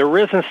Derby, the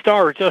Risen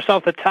Star, just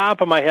off the top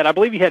of my head. I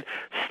believe you had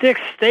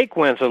 6 stake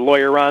wins with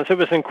Lawyer Ron. So it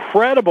was an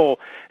incredible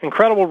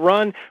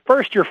run.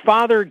 First, your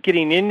father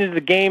getting into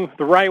the game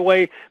the right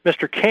way,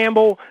 Mr.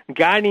 Campbell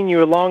guiding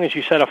you along, as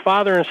you said, a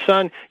father and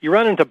son. You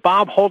run into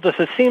Bob Holtis.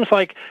 It seems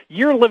like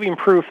you're living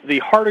proof the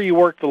harder you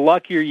work, the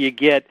luckier you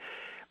get.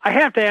 I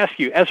have to ask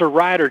you, as a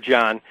rider,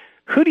 John,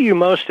 who do you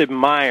most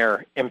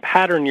admire and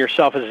pattern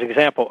yourself as an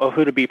example of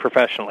who to be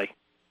professionally?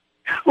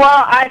 Well,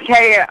 I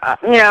tell you,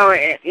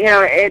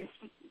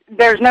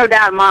 there's no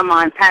doubt in my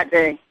mind, Pat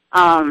Day.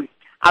 I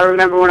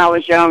remember when I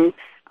was young,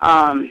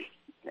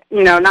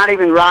 not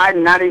even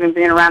riding, not even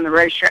being around the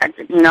racetrack,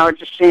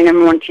 just seeing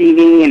him on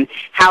TV and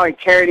how he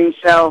carried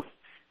himself.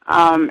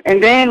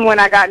 And then when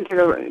I got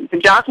into the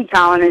jockey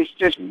colonies,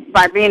 just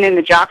by being in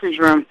the jockey's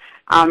room,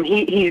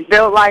 he's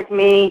built like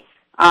me.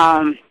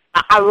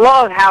 I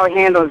love how he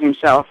handles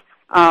himself.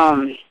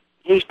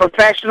 He's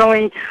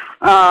professionally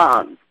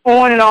on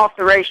and off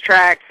the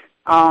racetrack.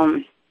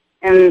 And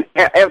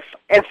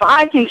if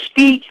I can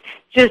speak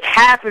just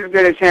half as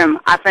good as him,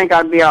 I think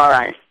I'd be all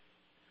right.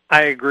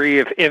 I agree.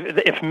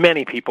 If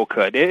many people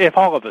could, if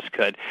all of us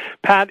could.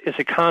 Pat is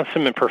a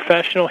consummate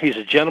professional. He's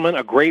a gentleman,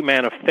 a great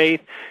man of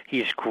faith.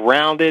 He's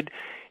grounded.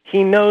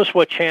 He knows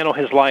what channel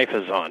his life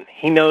is on.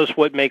 He knows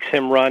what makes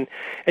him run.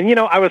 And, you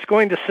know, I was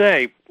going to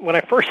say, when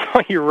I first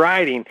saw you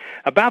riding,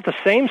 about the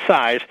same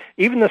size,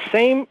 even the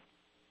same,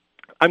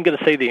 I'm going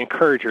to say the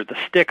encourager, the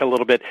stick a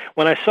little bit.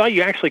 When I saw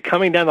you actually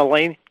coming down the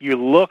lane, you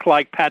look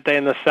like Pat Day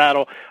in the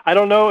saddle. I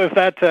don't know if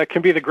that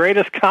can be the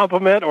greatest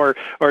compliment or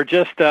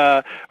just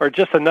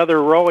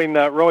another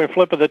rolling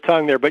flip of the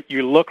tongue there, but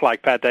you look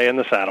like Pat Day in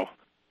the saddle.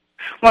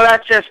 Well,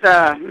 that's just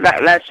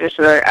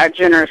a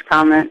generous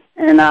comment,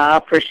 and I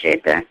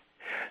appreciate that.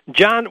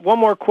 John, one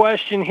more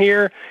question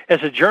here.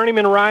 As a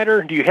journeyman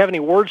rider, do you have any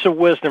words of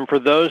wisdom for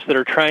those that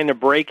are trying to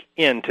break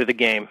into the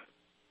game?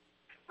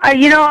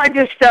 I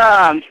just,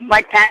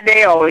 like Pat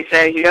Day always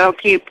says,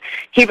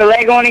 keep a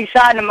leg on each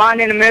side and a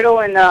mind in the middle,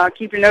 and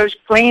keep your nose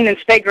clean and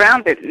stay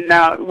grounded,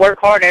 and work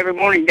hard every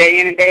morning, day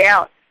in and day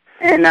out.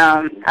 And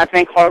I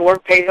think hard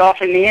work pays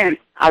off in the end.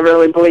 I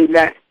really believe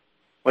that.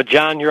 Well,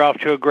 John, you're off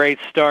to a great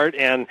start,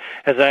 and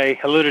as I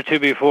alluded to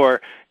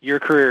before, your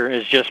career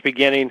is just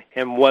beginning,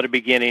 and what a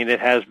beginning it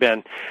has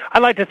been.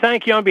 I'd like to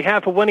thank you on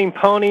behalf of Winning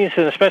Ponies,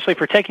 and especially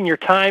for taking your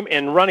time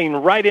and running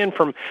right in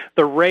from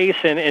the race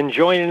and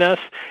joining us.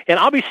 And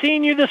I'll be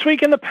seeing you this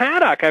week in the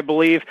paddock, I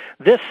believe,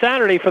 this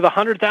Saturday for the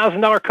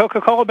 $100,000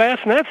 Coca-Cola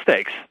Bassinet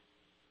Stakes.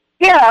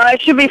 Yeah,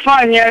 it should be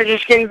fun.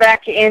 Just getting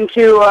back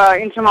into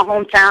my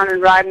hometown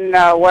and riding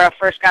where I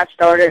first got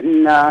started,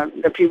 and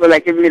the people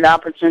that give me the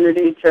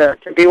opportunity to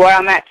be where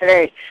I'm at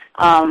today.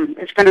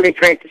 It's going to be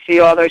great to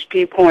see all those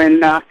people,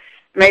 and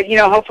maybe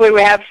hopefully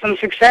we have some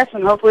success,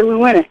 and hopefully we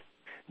win it.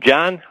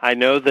 John, I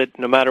know that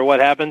no matter what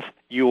happens,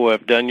 you will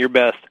have done your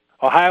best.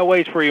 Ohio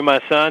waits for you, my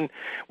son.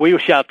 We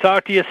shall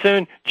talk to you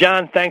soon.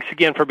 John, thanks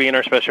again for being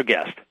our special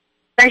guest.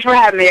 Thanks for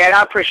having me, Ed.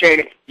 I appreciate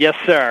it. Yes,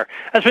 sir.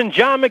 That's been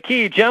John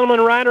McKee,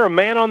 gentleman rider, a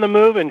man on the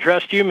move, and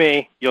trust you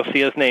me, you'll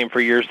see his name for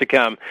years to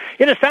come.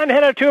 It is time to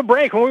head out to a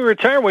break. When we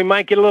return, we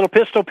might get a little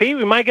Pistol Pete.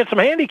 We might get some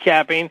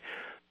handicapping,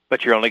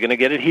 but you're only going to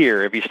get it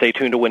here if you stay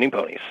tuned to Winning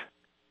Ponies.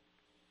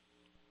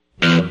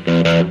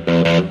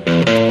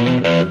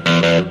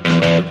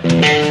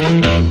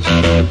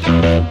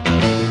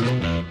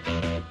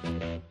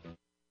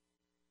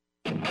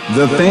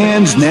 The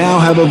fans now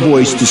have a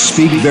voice to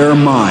speak their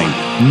mind.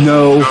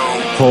 No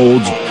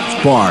holds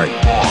barred.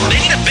 They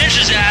need to bench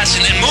his ass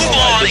and move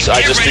on.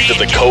 I just think that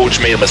the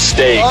coach made a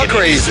mistake. All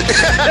crazy.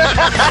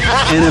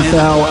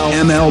 NFL,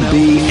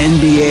 MLB,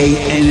 NBA,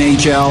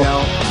 NHL.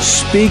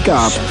 Speak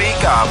up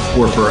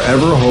or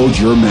forever hold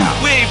your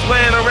mouth. We ain't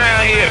playing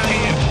around here.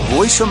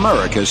 Voice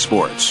America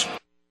Sports.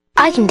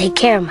 I can take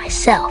care of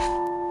myself.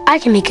 I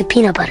can make a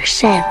peanut butter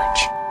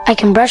sandwich. I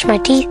can brush my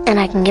teeth and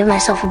I can give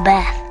myself a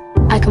bath.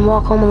 I can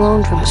walk home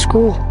alone from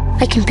school.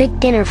 I can pick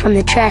dinner from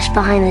the trash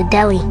behind the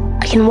deli.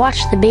 I can watch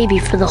the baby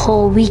for the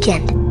whole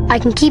weekend. I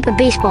can keep a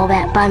baseball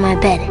bat by my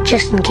bed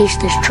just in case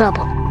there's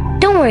trouble.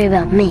 Don't worry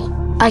about me.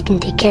 I can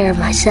take care of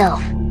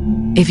myself.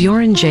 If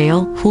you're in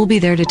jail, who'll be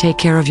there to take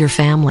care of your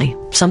family?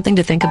 Something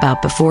to think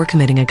about before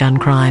committing a gun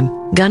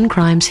crime. Gun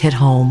crimes hit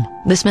home.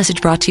 This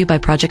message brought to you by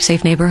Project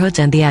Safe Neighborhoods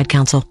and the Ad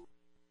Council.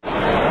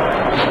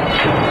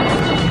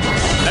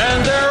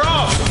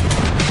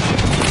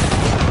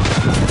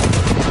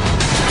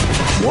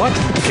 What?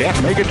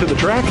 Can't make it to the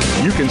track?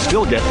 You can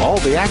still get all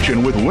the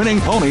action with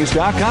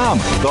winningponies.com,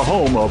 the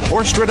home of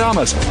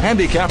Horstradamus,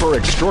 handicapper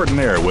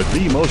extraordinaire with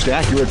the most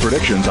accurate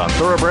predictions on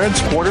thoroughbreds,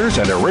 quarters,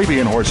 and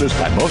Arabian horses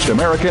at most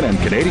American and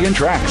Canadian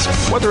tracks.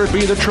 Whether it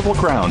be the Triple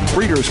Crown,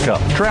 Breeders' Cup,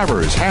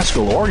 Travers,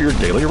 Haskell, or your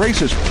daily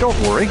races, don't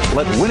worry.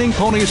 Let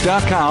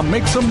winningponies.com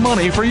make some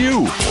money for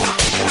you.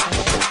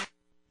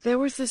 There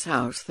was this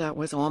house that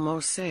was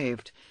almost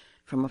saved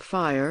from a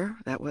fire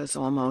that was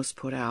almost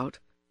put out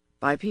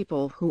by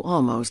people who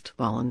almost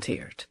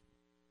volunteered.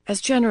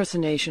 As generous a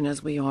nation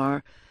as we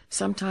are,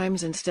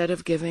 sometimes instead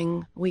of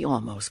giving, we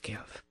almost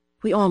give.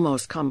 We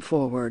almost come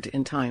forward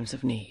in times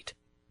of need.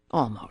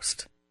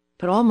 Almost.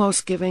 But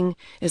almost giving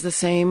is the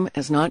same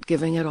as not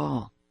giving at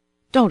all.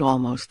 Don't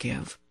almost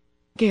give.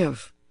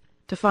 Give.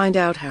 To find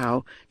out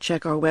how,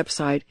 check our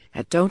website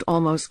at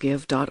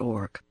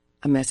don'talmostgive.org.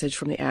 A message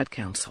from the Ad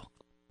Council.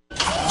 The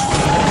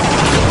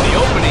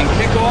opening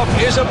kickoff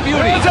is a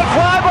beauty. It's a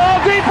fly ball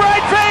deep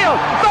right field.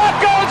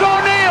 Back goes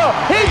O'Neal.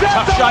 He's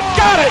at the shot.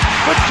 Got it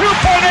with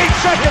 2.8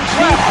 seconds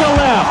left. Deep to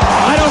left.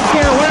 I don't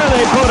care where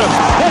they put him.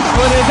 This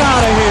one is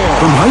out of here.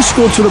 From high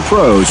school to the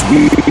pros,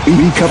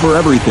 we cover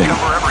everything.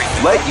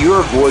 Let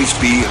your voice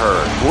be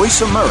heard.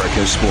 Voice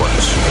America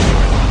Sports.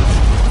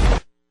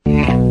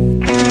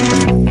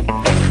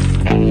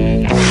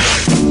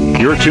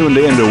 You're tuned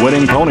in to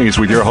Winning Ponies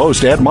with your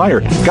host, Ed Meyer.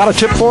 Got a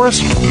tip for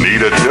us?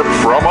 Need a tip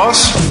from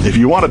us? If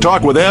you want to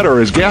talk with Ed or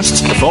his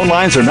guests, the phone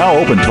lines are now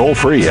open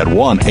toll-free at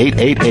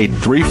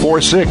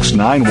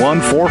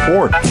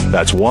 1-888-346-9144.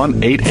 That's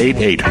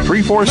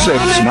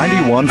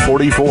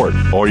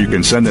 1-888-346-9144. Or you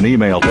can send an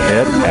email to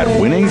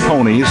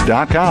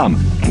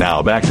ed@winningponies.com.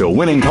 Now back to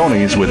Winning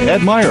Ponies with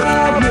Ed Meyer.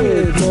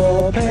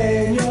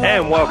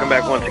 And welcome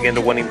back once again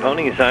to Winning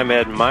Ponies. I'm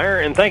Ed Meyer,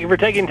 and thank you for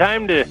taking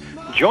time to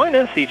join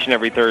us each and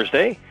every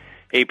Thursday,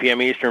 8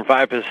 p.m. Eastern,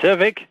 5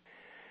 Pacific.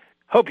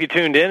 Hope you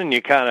tuned in and you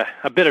caught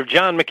a bit of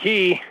John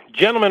McKee,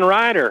 gentleman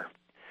rider,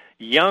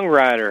 young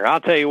rider.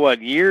 I'll tell you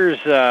what, years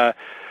do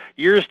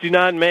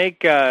not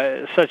make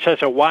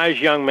such a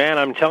wise young man.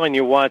 I'm telling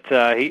you what,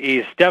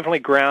 he's definitely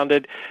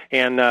grounded.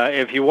 And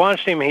if you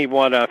watched him, he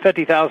won a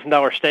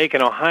 $50,000 stake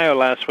in Ohio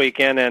last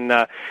weekend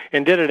and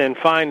did it in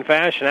fine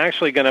fashion.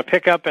 Actually going to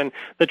pick up in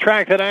the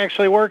track that I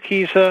actually work.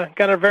 He's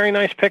got a very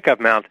nice pickup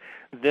mount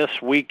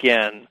this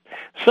weekend.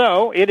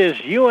 So it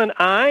is you and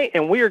I,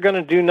 and we are going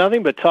to do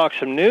nothing but talk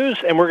some news,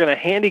 and we're going to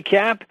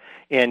handicap.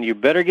 And you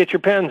better get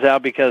your pens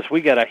out because we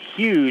got a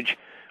huge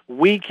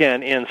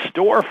weekend in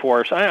store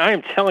for us. I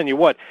am telling you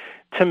what,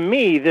 to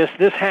me, this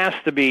has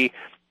to be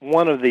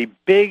one of the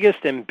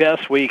biggest and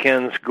best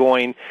weekends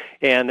going,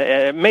 and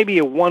maybe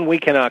a 1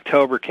 week in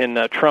October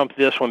can trump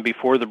this one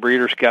before the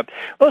Breeders' Cup.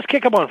 Let's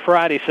kick up on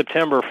Friday,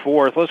 September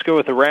 4th. Let's go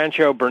with the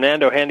Rancho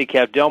Bernardo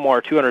Handicap Del Mar,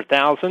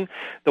 $200,000.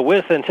 The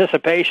With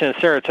Anticipation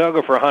at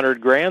Saratoga for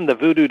 $100,000. The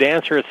Voodoo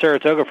Dancer at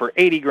Saratoga for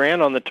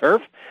 $80,000 on the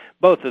turf.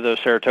 Both of those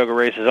Saratoga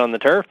races on the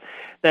turf.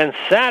 Then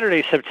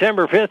Saturday,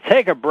 September 5th,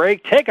 take a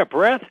break, take a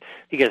breath,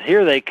 because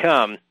here they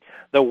come.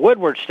 The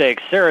Woodward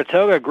Stakes,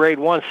 Saratoga, Grade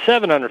 1,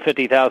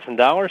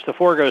 $750,000. The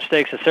Forgo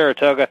Stakes at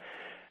Saratoga,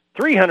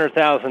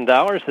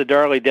 $300,000. The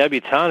Darley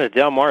Debutante at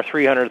Del Mar,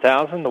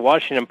 $300,000. The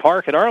Washington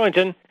Park at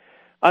Arlington,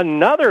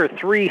 another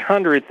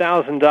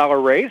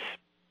 $300,000 race.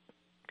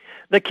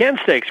 The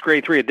Kent Stakes,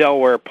 Grade 3 at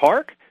Delaware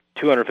Park,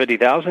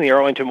 $250,000. The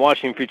Arlington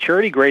Washington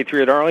Futurity, Grade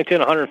 3 at Arlington,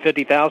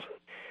 $150,000.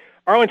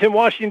 Arlington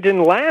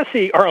Washington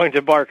Lassie,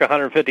 Arlington Park,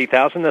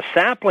 $150,000. The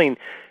Sapling,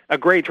 a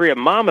Grade 3 at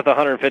Monmouth,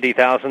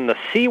 $150,000. The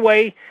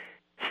Seaway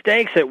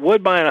Stakes at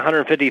Woodbine,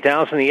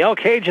 $150,000. The El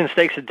Cajun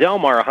Stakes at Del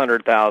Mar,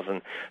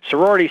 $100,000.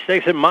 Sorority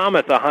Stakes at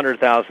Monmouth,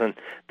 $100,000.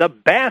 The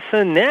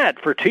Bassinet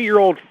for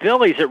 2-year-old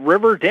fillies at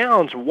River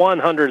Downs,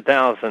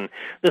 $100,000.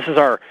 This is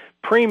our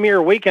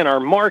premier weekend. Our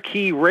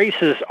marquee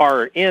races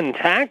are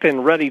intact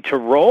and ready to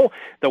roll.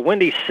 The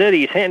Windy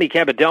Cities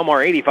Handicap at Del Mar,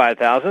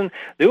 $85,000.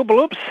 The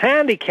Oopaloops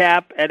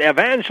Handicap at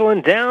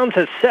Evangeline Downs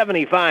at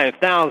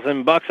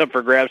 $75,000 up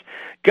for grabs.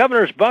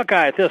 Governor's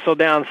Buckeye at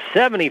Thistledown,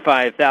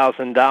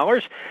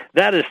 $75,000.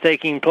 That is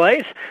taking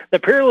place. The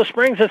Peerless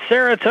Springs at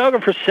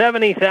Saratoga for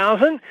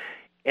 $70,000.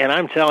 And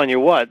I'm telling you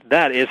what,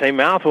 that is a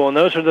mouthful, and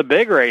those are the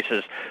big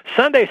races.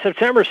 Sunday,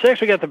 September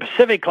 6th, we got the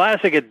Pacific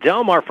Classic at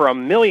Del Mar for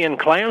 $1 million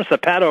clams. The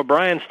Pat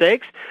O'Brien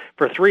Stakes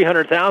for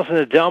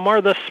 $300,000 at Del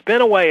Mar. The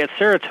Spinaway at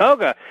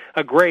Saratoga,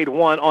 a Grade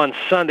 1 on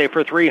Sunday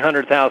for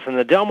 $300,000.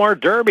 The Del Mar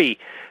Derby,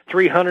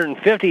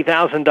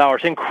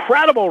 $350,000.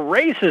 Incredible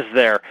races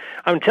there.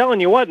 I'm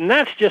telling you what, and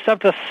that's just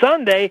up to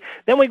Sunday.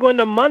 Then we go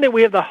into Monday.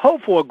 We have the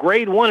Hopeful, a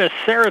Grade 1 at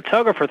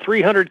Saratoga for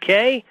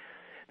 $300K.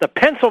 The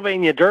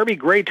Pennsylvania Derby,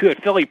 Grade 2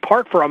 at Philly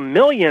Park for $1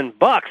 million.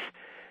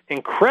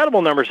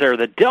 Incredible numbers there.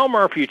 The Del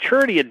Mar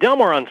Futurity at Del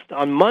Mar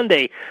on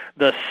Monday,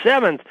 the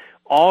 7th.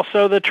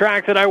 Also the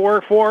track that I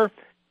work for,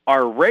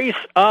 our race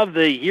of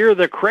the year,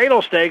 the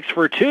Cradle Stakes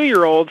for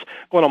 2-year-olds,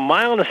 going 1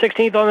 mile and a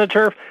 16th on the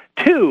turf,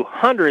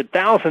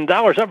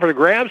 $200,000 up for the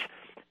grabs.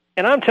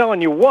 And I'm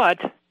telling you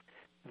what,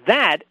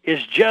 that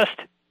is just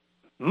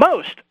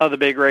most of the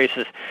big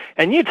races.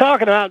 And you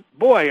talking about,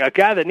 boy, a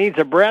guy that needs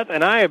a breath,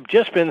 and I have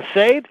just been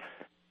saved.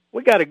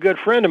 We got a good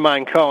friend of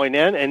mine calling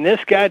in, and this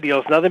guy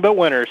deals nothing but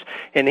winners,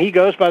 and he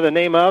goes by the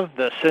name of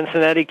the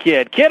Cincinnati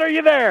Kid. Kid, are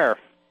you there?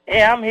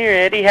 Hey, I'm here,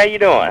 Eddie. How you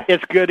doing?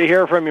 It's good to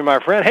hear from you, my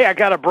friend. Hey, I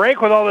got a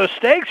break with all those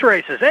stakes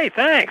races. Hey,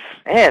 thanks.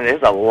 Man,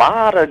 there's a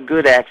lot of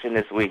good action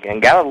this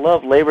weekend. Gotta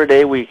love Labor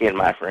Day weekend,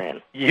 my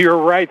friend. You're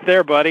right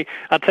there, buddy.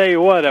 I'll tell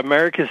you what,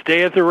 America's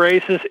Day at the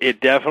Races,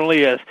 it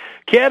definitely is.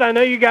 Kid, I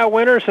know you got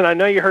winners, and I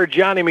know you heard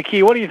Johnny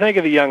McKee. What do you think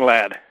of the young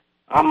lad?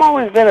 I've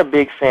always been a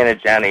big fan of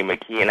Johnny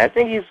McKee, and I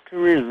think his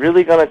career is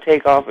really going to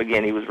take off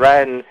again. He was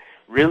riding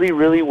really,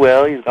 really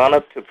well. He's gone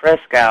up to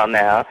Prescott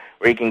now,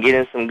 where he can get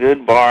in some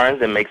good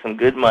barns and make some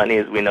good money.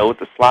 As we know, with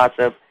the slots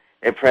up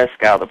at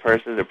Prescott, the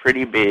purses are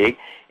pretty big,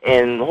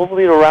 and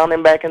hopefully it'll round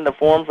him back into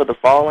form for the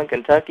fall in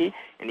Kentucky,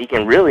 and he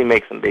can really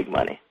make some big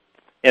money.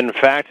 In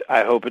fact,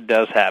 I hope it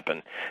does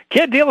happen.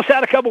 Kid, deal us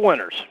out a couple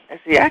winners.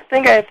 See, I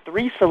think I have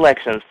 3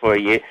 selections for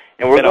you,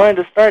 and we're going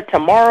to start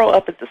tomorrow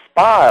up at the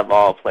Spa of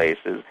all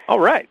places. All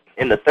right.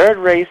 In the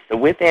 3rd race, the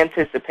With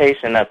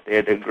Anticipation up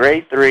there, the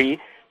Grade 3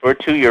 for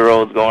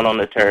 2-year-olds going on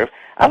the turf.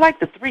 I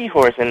like the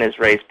 3-horse in this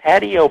race,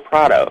 Patio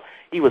Prado.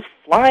 He was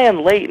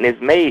flying late in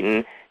his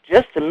maiden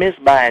just to miss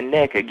by a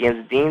neck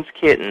against Dean's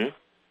Kitten.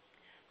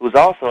 who's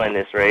also in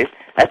this race.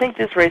 I think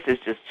this race is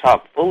just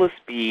chock full of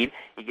speed.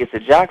 He gets a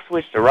jock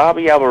switch to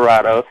Robbie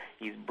Alvarado.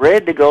 He's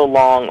bred to go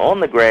long on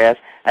the grass.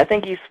 I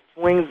think he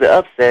swings the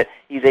upset.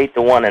 He's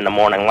 8-1 in the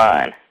morning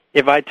line.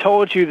 If I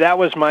told you that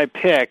was my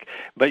pick,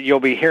 but you'll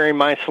be hearing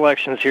my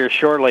selections here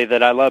shortly,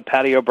 that I love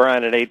Patty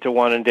O'Brien at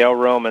 8-1 and Dale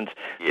Romans,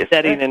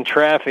 setting in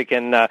traffic,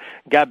 and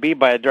got beat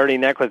by a dirty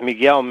neck with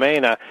Miguel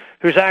Mena,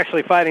 who's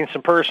actually fighting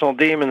some personal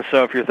demons.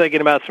 So if you're thinking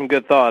about some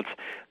good thoughts,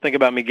 think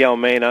about Miguel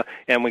Mena.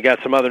 And we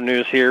got some other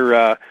news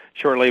here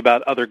shortly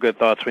about other good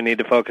thoughts we need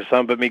to focus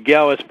on. But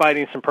Miguel is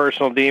fighting some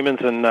personal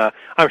demons, and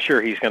I'm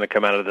sure he's going to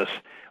come out of this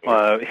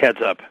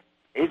heads up.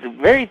 He's a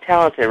very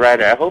talented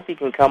rider. I hope he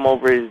can come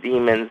over his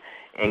demons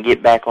and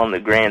get back on the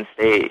grand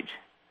stage.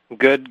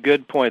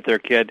 Good point there,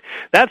 kid.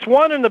 That's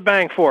one in the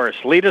bank for us.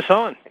 Lead us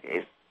on.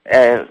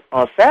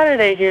 On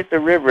Saturday here at the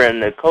river in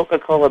the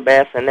Coca-Cola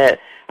Bassinet,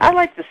 I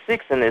like the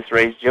 6 in this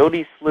race,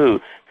 Jody Slew.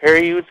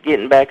 Perry Utes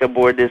getting back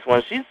aboard this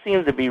one. She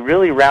seems to be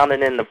really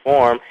rounding in the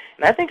form,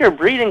 and I think her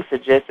breeding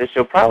suggests that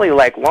she'll probably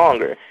like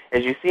longer.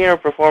 As you see in her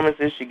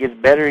performances, she gets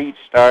better each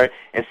start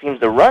and seems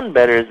to run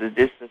better as the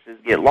distances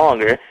get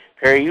longer.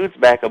 Perry Utes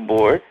back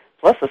aboard,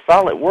 plus a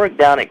solid work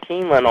down at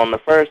Keeneland on the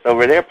first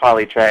over their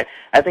poly track.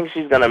 I think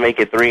she's going to make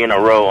it 3 in a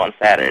row on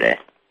Saturday.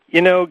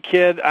 You know,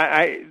 kid,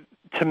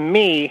 to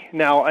me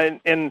now,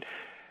 and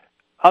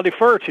I'll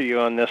defer to you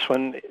on this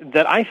one,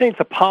 that I think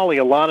the poly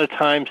a lot of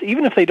times,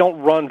 even if they don't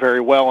run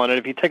very well on it,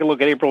 if you take a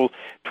look at April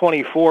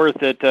 24th,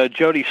 that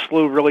Jody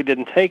Slew really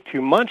didn't take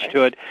too much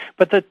to it,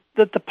 but that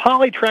the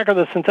poly track or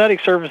the synthetic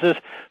surfaces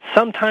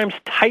sometimes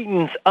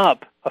tightens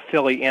up a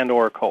filly and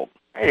or a colt.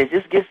 Right, it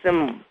just gets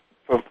them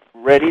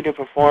ready to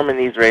perform in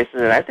these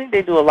races, and I think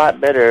they do a lot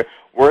better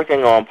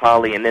working on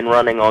poly and then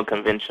running on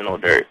conventional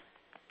dirt.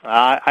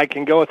 I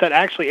can go with that.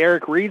 Actually,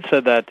 Eric Reed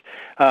said that,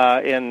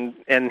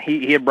 and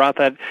he had brought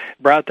that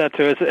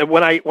to us.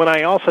 When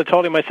I also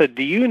told him, I said,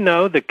 "Do you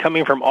know that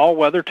coming from all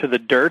weather to the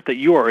dirt that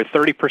you are a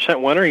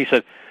 30% winner?" He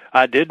said,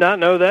 "I did not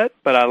know that,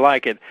 but I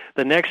like it."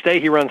 The next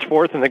day, he runs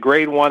fourth in the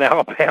Grade 1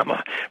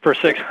 Alabama for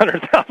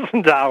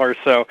 $600,000.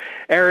 So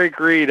Eric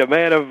Reed, a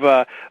man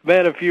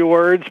of few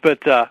words,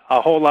 but a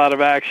whole lot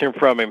of action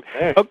from him.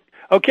 Hey.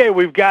 Okay,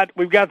 we've got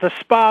the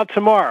spa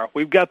tomorrow.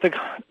 We've got the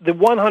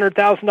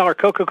 $100,000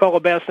 Coca-Cola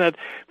Bassinet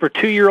for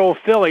 2-year-old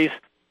fillies,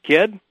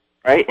 kid.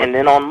 Right, and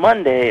then on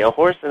Monday, a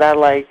horse that I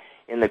like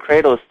in the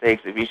Cradle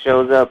Stakes, if he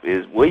shows up,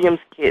 is Williams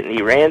Kitten.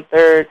 He ran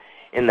third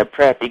in the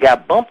prep. He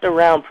got bumped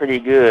around pretty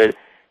good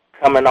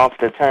coming off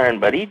the turn,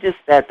 but he just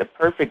sat the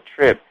perfect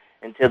trip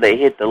until they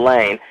hit the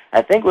lane.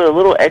 I think with a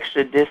little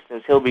extra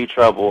distance, he'll be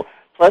trouble.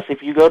 Plus,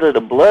 if you go to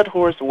the Blood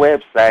Horse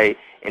website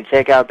and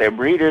check out their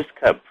Breeders'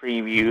 Cup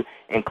preview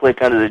and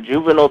click under the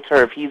Juvenile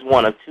Turf, he's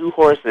one of 2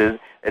 horses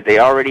that they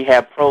already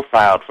have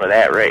profiled for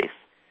that race.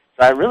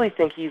 So I really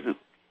think he's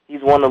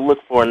one to look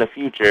for in the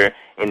future,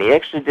 and the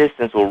extra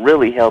distance will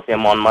really help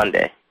him on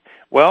Monday.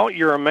 Well,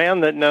 you're a man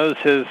that knows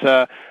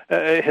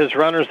his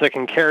runners that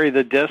can carry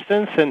the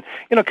distance. And,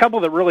 a couple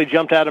that really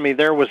jumped out at me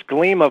there was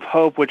Gleam of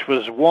Hope, which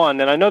was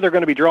 1. And I know they're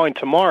going to be drawing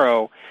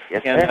tomorrow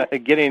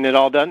and getting it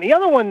all done. The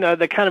other one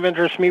that kind of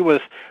interests me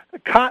was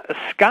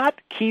Scott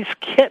Keith's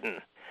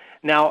Kitten.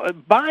 Now,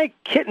 by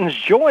Kitten's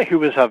Joy, who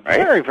was a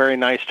very, very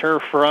nice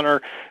turf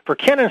runner for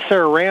Ken and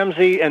Sarah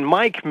Ramsey and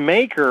Mike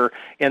Maker,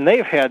 and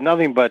they've had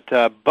nothing but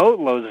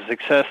boatloads of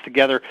success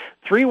together.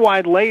 3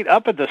 wide late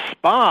up at the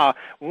Spa,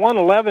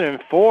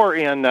 1:11-4,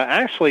 and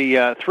actually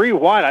 3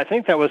 wide. I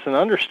think that was an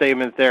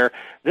understatement there.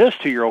 This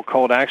 2-year-old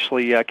colt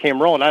actually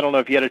came rolling. I don't know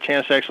if you had a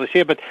chance to actually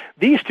see it, but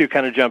these two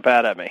kind of jump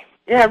out at me.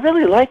 Yeah, I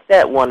really liked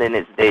that one in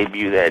its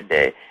debut that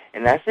day.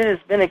 And I said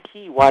it's been a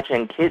key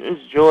watching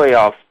Kitten's Joy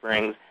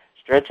offsprings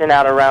stretching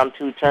out around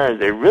 2 turns.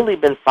 They've really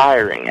been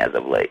firing as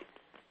of late.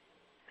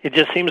 It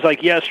just seems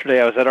like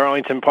yesterday I was at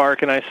Arlington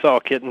Park and I saw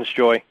Kitten's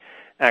Joy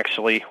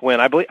actually win.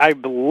 I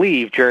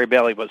believe Jerry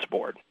Bailey was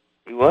aboard.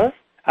 He was?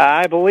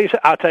 I believe so.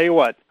 I'll tell you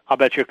what. I'll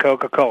bet you a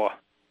Coca-Cola.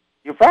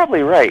 You're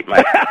probably right,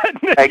 Mike.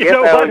 I guess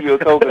I owe you a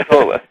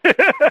Coca-Cola.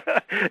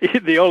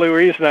 The only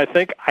reason I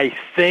think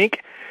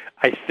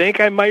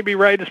I might be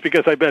right is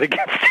because I bet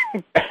against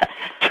him.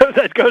 So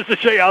that goes to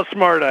show you how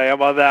smart I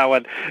am on that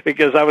one,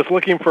 because I was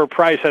looking for a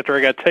price after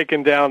I got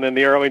taken down in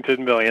the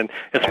Arlington Million.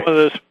 It's one of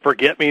those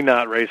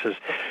forget-me-not races.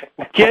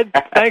 Kid,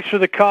 thanks for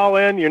the call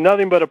in. You're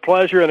nothing but a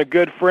pleasure and a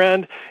good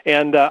friend,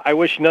 and I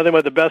wish you nothing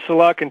but the best of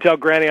luck. And tell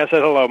Granny I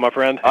said hello, my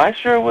friend. I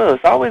sure will.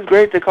 It's always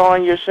great to call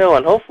on your show,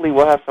 and hopefully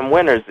we'll have some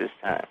winners this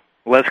time.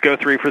 Let's go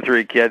 3 for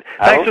 3, kid.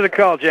 Thanks for the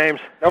call,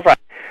 James. No problem.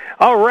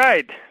 All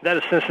right, that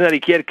is Cincinnati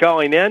Kid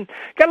calling in.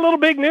 Got a little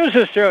big news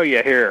to throw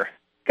you here.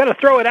 Got to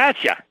throw it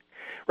at you.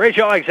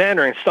 Rachel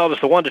Alexander installed as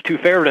the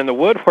 1-2 favorite in the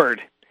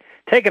Woodward.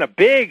 Taking a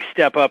big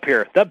step up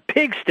here. The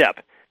big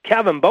step.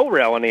 Calvin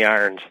Boatrell in the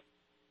irons.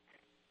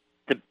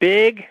 The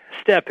big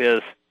step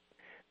is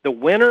the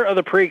winner of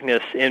the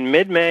Preakness in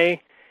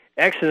mid-May.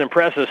 Excellent,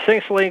 impressive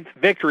 6-length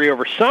victory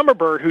over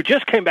Summerbird, who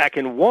just came back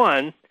and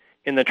won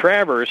in the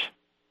Travers.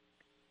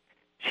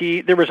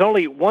 There was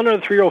only one of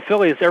the 3-year-old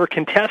filly that's ever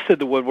contested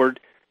the Woodward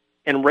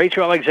and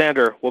Rachel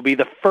Alexander will be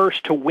the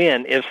first to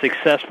win if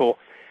successful.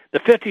 The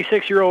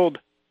 56-year-old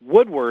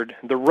Woodward,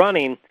 the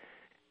running,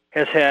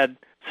 has had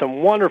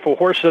some wonderful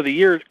horses of the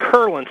year: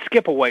 Curlin,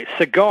 Skipaway,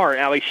 Cigar,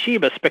 Ali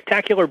Sheba,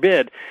 Spectacular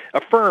Bid,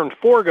 Affirmed,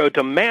 Forgo,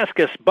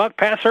 Damascus, Buck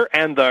Passer,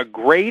 and the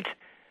Great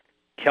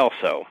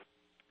Kelso.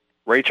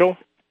 Rachel,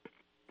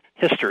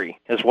 history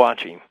is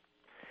watching.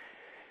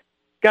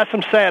 Got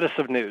some saddest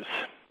of news.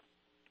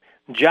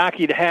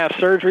 Jockey to have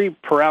surgery,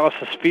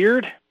 paralysis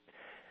feared.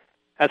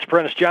 That's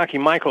apprentice jockey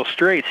Michael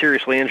Strait,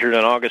 seriously injured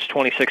on August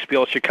 26th,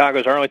 field at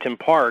Chicago's Arlington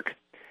Park.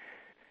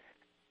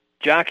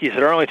 Jockeys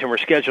at Arlington were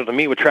scheduled to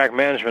meet with track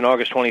management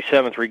August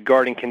 27th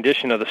regarding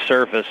condition of the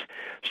surface.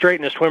 Strait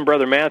and his twin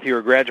brother Matthew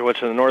are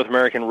graduates of the North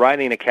American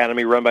Riding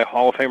Academy run by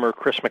Hall of Famer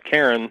Chris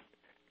McCarron.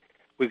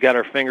 We've got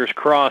our fingers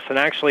crossed. And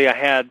actually, I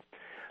had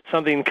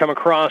something come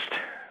across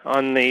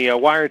on the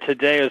wire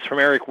today. It's from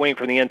Eric Wink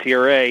from the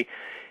NTRA.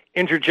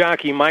 Injured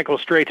jockey Michael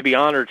Strait to be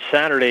honored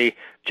Saturday.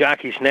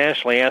 Jockeys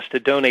nationally asked to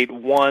donate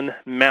one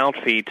mount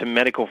fee to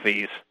medical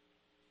fees.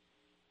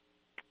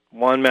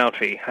 One mount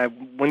fee.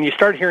 When you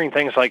start hearing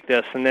things like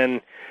this, and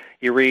then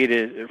you read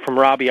it from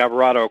Robbie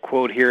Alvarado, a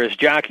quote here: "As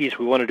jockeys,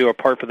 we want to do our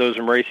part for those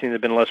in racing that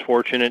have been less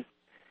fortunate."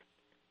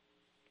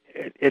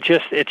 It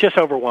just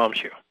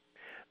overwhelms you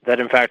that,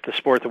 in fact, the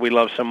sport that we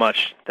love so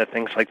much, that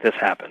things like this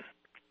happen.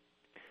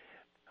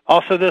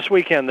 Also this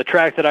weekend, the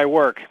track that I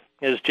work,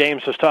 as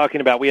James was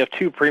talking about, we have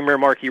 2 premier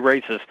marquee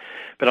races,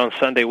 but on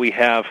Sunday we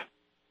have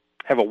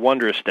a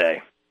wondrous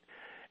day.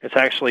 It's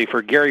actually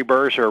for Gary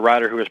Berger, a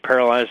rider who was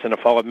paralyzed in a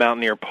fall at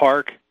Mountaineer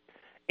Park,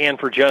 and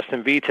for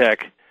Justin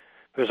Vitek,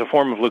 who has a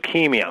form of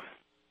leukemia.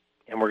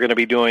 And we're going to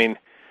be doing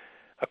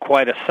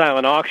quite a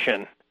silent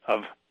auction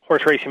of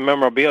horse racing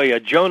memorabilia,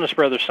 Jonas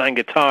Brothers signed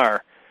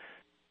guitar.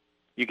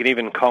 You can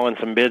even call in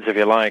some bids if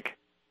you like,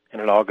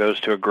 and it all goes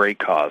to a great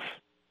cause.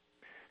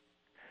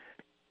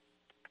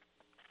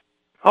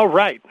 All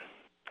right,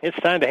 it's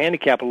time to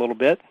handicap a little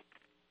bit.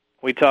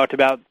 We talked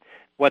about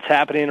what's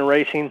happening in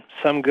racing,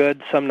 some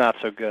good, some not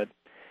so good.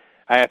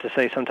 I have to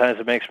say sometimes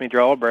it makes me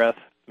draw a breath,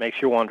 makes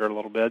you wonder a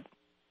little bit.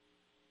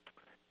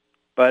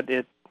 But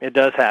it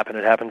does happen.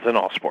 It happens in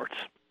all sports.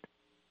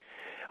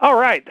 All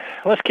right,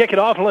 let's kick it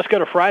off, and let's go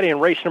to Friday in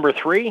race number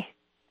 3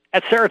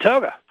 at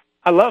Saratoga.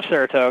 I love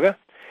Saratoga.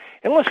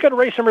 And let's go to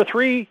race number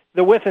 3,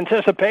 the With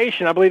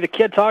Anticipation. I believe the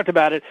kid talked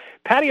about it.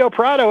 Patio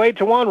Prado,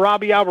 8-1.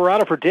 Robbie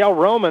Alvarado for Dale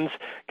Romans.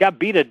 Got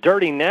beat a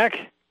dirty neck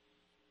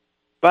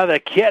by the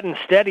kitten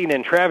steadying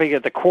in traffic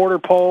at the quarter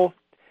pole.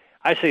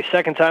 I say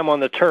second time on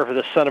the turf of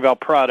the son of El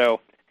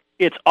Prado.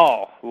 It's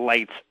all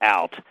lights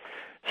out.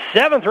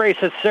 7th race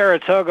at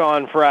Saratoga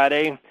on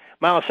Friday.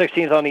 Mile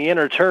 16th on the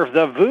inner turf.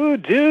 The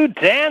Voodoo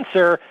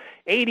Dancer,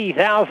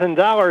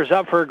 $80,000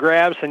 up for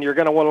grabs, and you're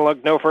going to want to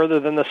look no further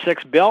than the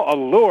 6 Belle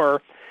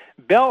Allure.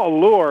 Belle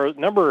Allure,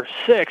 number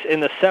 6 in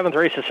the 7th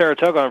race at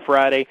Saratoga on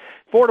Friday.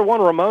 4-1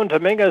 Ramon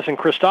Dominguez and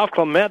Christophe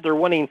Clement. They're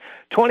winning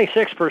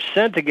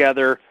 26%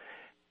 together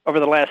over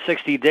the last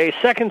 60 days.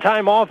 Second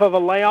time off of a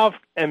layoff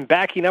and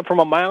backing up from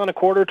 1.25 miles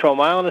to 1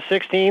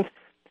 1/16 miles.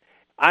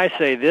 I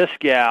say this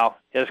gal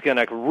is going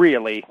to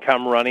really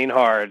come running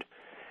hard.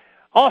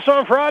 Also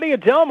on Friday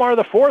at Del Mar,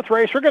 the 4th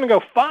race, we're going to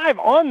go 5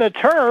 on the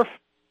turf.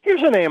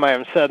 Here's a name I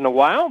haven't said in a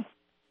while.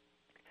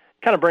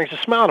 Kind of brings a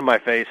smile to my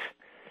face.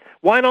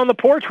 Wine on the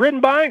Porch, ridden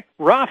by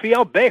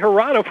Rafael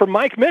Bejarano for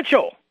Mike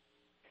Mitchell.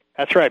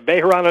 That's right,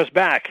 Bejarano's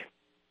back.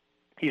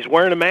 He's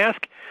wearing a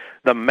mask.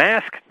 The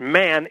Masked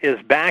Man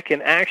is back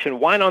in action.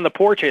 Wine on the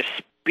Porch is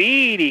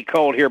speedy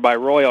cold here by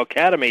Royal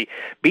Academy.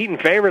 Beaten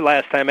favorite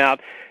last time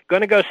out.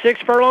 Going to go 6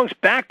 furlongs,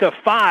 back to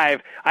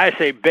 5. I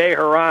say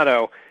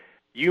Bejarano.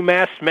 You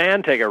Masked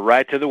Man, take it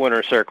right to the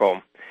winner's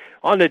circle.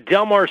 On to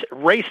Del Mar's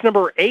race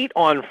number 8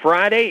 on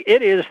Friday.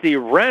 It is the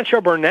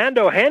Rancho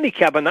Bernardo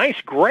Handicap, a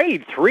nice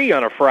grade 3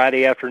 on a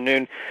Friday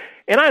afternoon.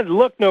 And I'd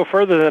look no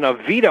further than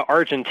Avita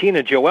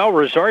Argentina, Joel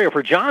Rosario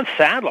for John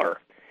Sadler.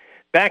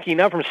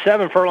 Backing up from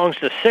 7 furlongs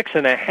to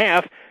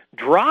 6.5,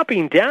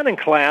 dropping down in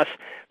class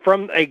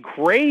from a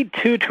grade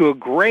 2 to a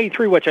grade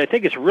 3, which I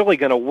think is really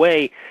going to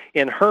weigh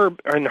in her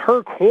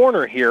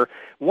corner here.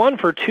 1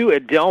 for 2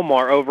 at Del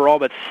Mar overall,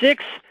 but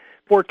 6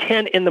 for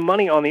 10 in the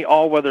money on the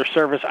all-weather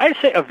surface. I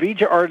say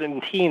Avita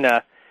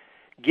Argentina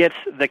gets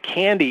the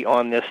candy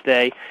on this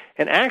day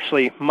and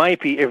actually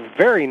might be a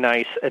very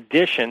nice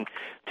addition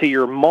to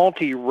your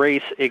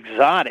multi-race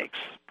exotics.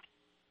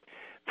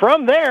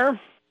 From there,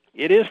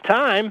 it is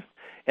time,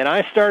 and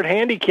I start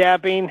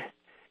handicapping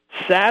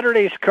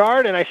Saturday's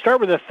card, and I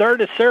start with the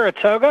 3rd at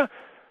Saratoga.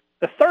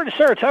 The 3rd at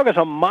Saratoga is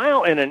 1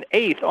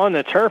 1/8 on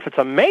the turf. It's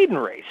a maiden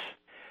race.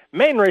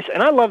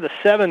 And I love the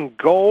 7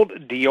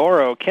 Gold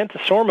D'Oro, Kent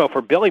Sormo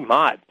for Billy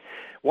Mott.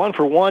 1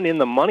 for 1 in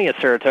the money at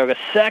Saratoga,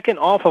 second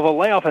off of a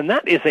layoff, and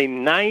that is a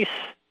nice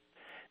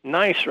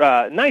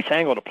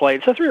angle to play.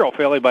 It's a 3-year-old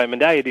filly by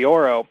Medalla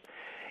D'Oro,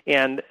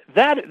 and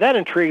that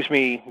intrigues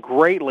me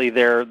greatly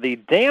there. The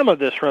dam of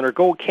this runner,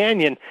 Gold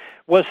Canyon,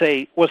 was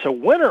a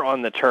winner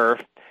on the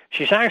turf.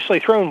 She's actually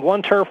thrown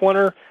 1 turf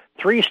winner,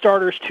 3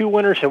 starters, 2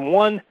 winners, and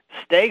 1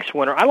 stakes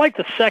winner. I like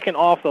the second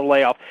off the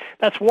layoff.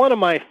 That's one of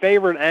my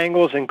favorite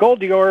angles, and Gold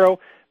d'Oro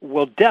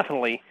will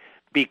definitely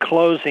be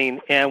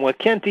closing. And with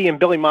Kenty and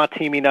Billy Mott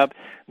teaming up,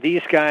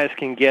 these guys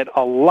can get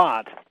a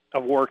lot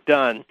of work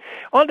done.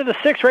 On to the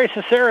 6th race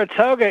of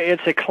Saratoga.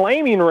 It's a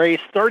claiming race,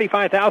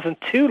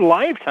 $35,002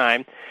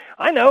 lifetime.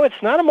 I know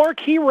it's not a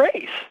marquee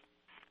race.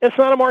 It's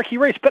not a marquee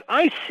race, but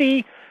I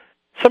see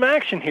some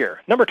action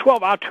here. Number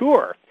 12,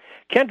 Auteur.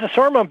 Kent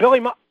DeSormo and Billy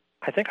Mott.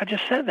 I think I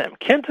just said them.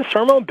 Kent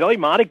DeSormo and Billy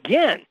Mott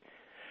again.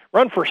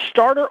 Run for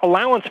starter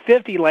allowance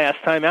 50 last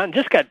time out and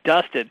just got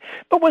dusted,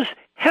 but was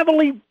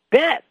heavily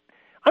bet.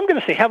 I'm going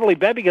to say heavily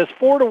bet because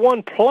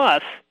 4-1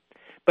 plus,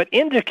 but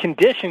into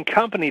condition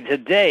company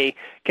today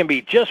can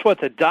be just what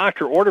the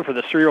doctor ordered for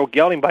the 3-year-old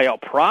gelding by El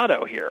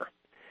Prado here.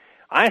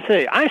 I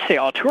say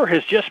Auteur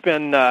has just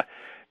been a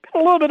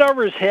little bit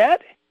over his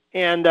head,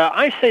 and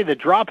I say the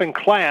drop in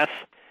class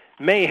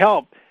may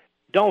help.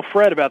 Don't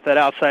fret about that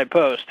outside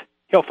post.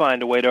 He'll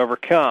find a way to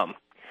overcome.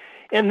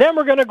 And then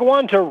we're going to go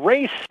on to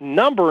race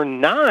number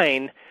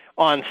 9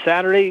 on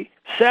Saturday.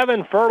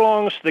 7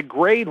 furlongs, the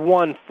Grade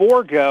 1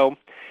 4-go.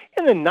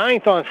 In the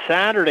 9th on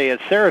Saturday at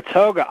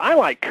Saratoga, I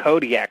like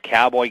Kodiak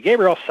Cowboy.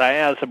 Gabriel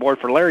Saez aboard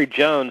for Larry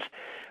Jones.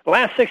 The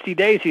last 60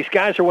 days, these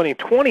guys are winning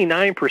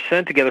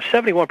 29% together,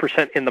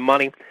 71% in the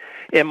money.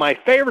 And my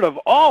favorite of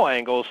all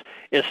angles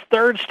is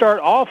third start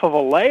off of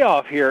a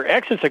layoff here.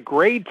 Exits a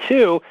Grade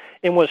 2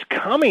 and was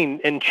coming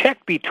and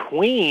checked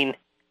between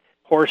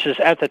horses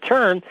at the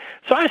turn.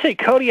 So I say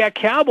Kodiak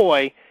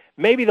Cowboy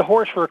may be the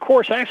horse for a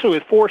course, actually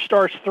with 4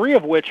 starts, 3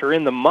 of which are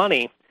in the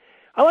money.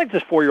 I like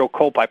this 4-year-old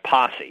colt by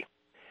Posse.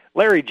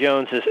 Larry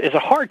Jones is a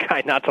hard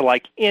guy not to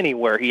like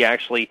anywhere he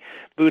actually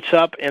boots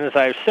up, and as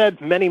I've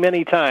said many,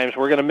 many times,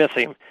 we're going to miss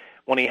him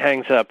when he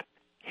hangs up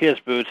his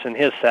boots and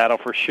his saddle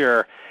for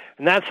sure.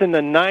 And that's in the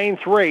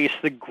 9th race,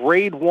 the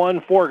Grade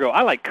 1 4-go.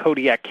 I like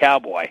Kodiak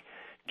Cowboy.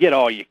 Get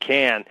all you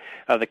can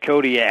of the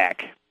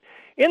Kodiak.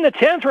 In the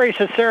 10th race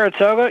at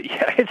Saratoga,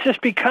 it's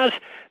just because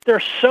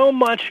there's so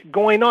much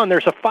going on.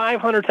 There's a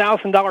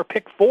 $500,000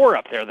 pick 4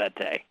 up there that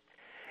day,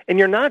 and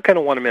you're not going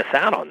to want to miss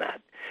out on that.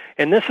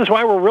 And this is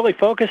why we're really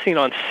focusing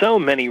on so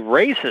many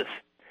races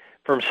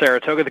from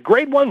Saratoga. The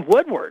Grade 1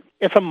 Woodward,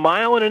 it's 1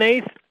 1/8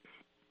 miles.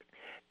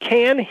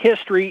 Can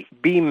history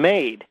be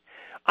made?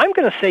 I'm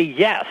going to say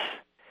yes,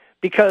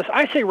 because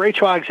I say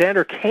Rachel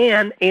Alexander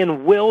can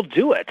and will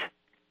do it.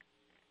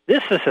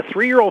 This is a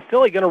 3-year-old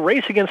filly going to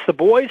race against the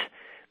boys,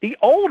 the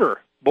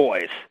older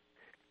boys.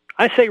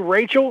 I say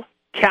Rachel,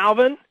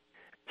 Calvin,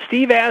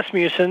 Steve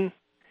Asmussen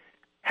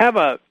have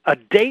a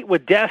date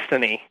with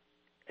destiny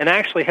and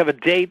actually have a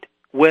date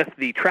with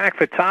the track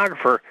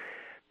photographer,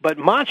 but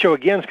Macho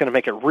again is going to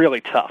make it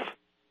really tough.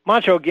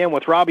 Macho again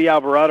with Robbie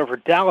Alvarado for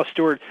Dallas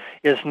Stewart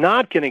is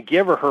not going to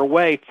give her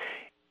way.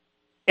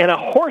 And a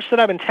horse that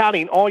I've been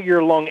touting all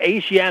year long,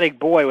 Asiatic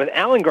Boy, with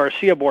Alan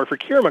Garcia aboard for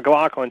Kieran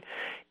McLaughlin,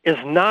 is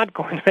not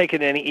going to make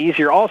it any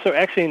easier. Also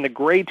exiting the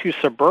Grade 2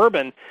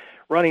 Suburban,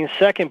 running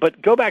second,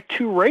 but go back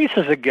 2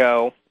 races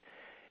ago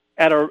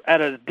at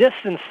a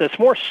distance that's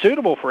more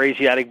suitable for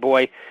Asiatic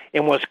Boy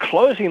and was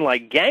closing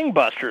like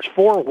gangbusters,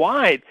 4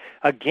 wide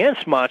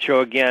against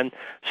Macho again.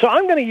 So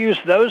I'm going to use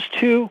those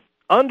 2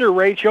 under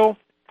Rachel.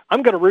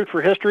 I'm going to root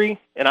for history,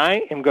 and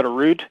I am going to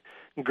root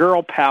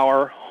Girl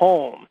Power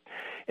home.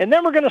 And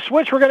then we're going to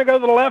switch. We're going to go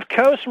to the left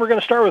coast, and we're going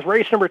to start with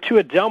race number 2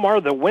 at Del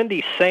Mar, the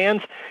Windy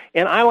Sands.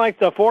 And I like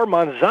the 4,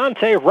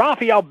 Monzante,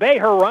 Rafael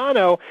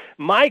Bejarano,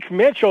 Mike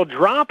Mitchell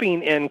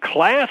dropping in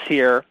class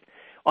here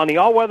on the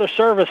all-weather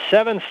service.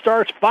 7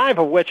 starts, 5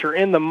 of which are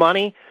in the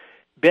money.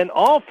 Been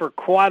off for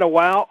quite a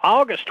while.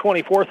 August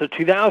 24th of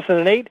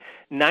 2008,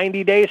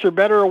 90 days or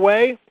better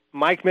away.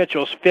 Mike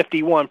Mitchell's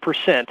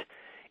 51%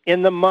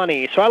 in the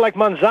money. So I like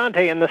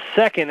Monzante in the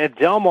 2nd at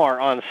Del Mar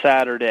on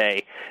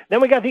Saturday.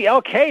 Then we got the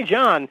LK,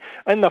 John,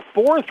 in the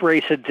 4th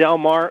race at Del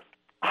Mar.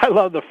 I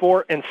love the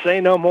 4 and say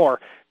no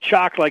more.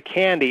 Chocolate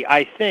Candy,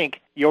 I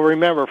think you'll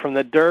remember from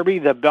the Derby,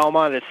 the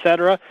Belmont,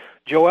 etc.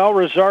 Joel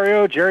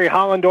Rosario, Jerry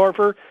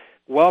Hollendorfer,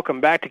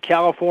 welcome back to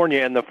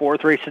California in the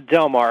 4th race at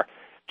Del Mar.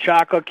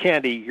 Chocolate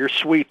Candy, your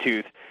sweet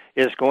tooth,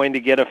 is going to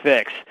get a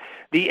fix.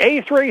 The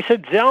 8th race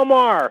at Del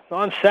Mar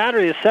on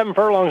Saturday is 7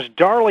 furlongs,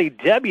 Darley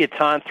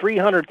Debutante,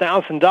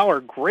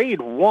 $300,000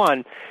 Grade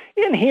 1.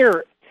 In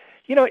here,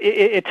 you know,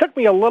 it took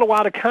me a little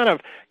while to kind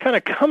of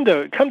come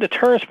to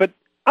terms, but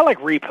I like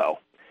Repo.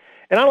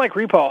 And I like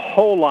Repo a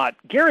whole lot.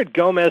 Garrett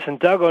Gomez and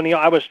Doug O'Neill,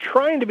 I was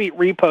trying to beat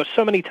Repo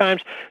so many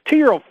times.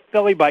 2-year-old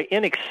filly by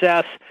In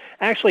Excess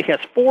actually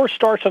has 4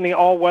 starts on the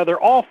all-weather.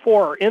 All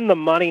 4 are in the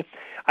money.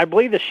 I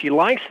believe that she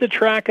likes the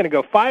track, going to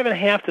go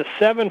 5.5 to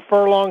 7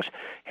 furlongs,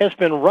 has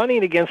been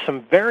running against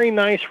some very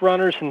nice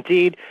runners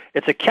indeed.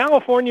 It's a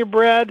California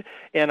bred,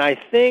 and I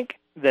think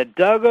that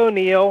Doug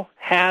O'Neill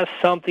has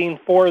something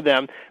for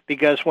them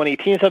because when he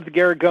teams up with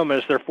Garrett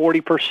Gomez, they're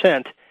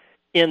 40%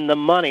 in the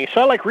money.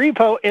 So I like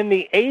Repo in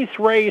the 8th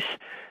race,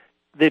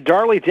 the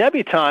Darley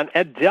Debutante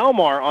at Del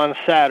Mar on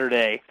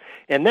Saturday.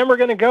 And then we're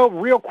going to go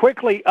real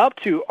quickly up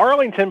to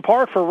Arlington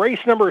Park for race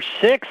number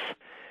 6.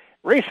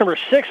 Race number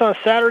 6 on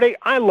Saturday,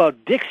 I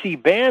Love Dixie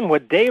Band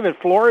with David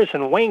Flores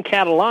and Wayne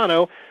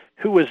Catalano,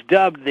 who was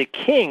dubbed the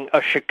King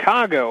of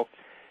Chicago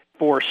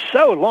for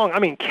so long. I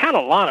mean,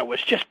 Catalano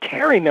was just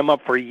tearing them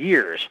up for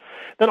years.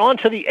 Then on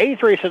to the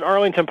 8th race at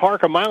Arlington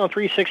Park, a mile and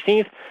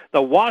 3/16,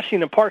 the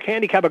Washington Park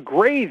Handicap, a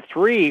Grade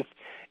 3.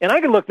 And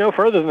I can look no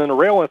further than the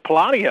rail with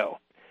Palladio.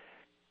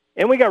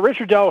 And we got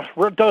Richard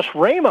Dos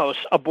Ramos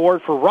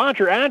aboard for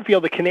Roger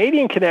Adfield, the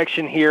Canadian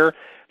connection here.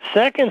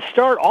 Second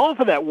start off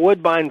of that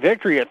Woodbine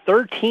victory at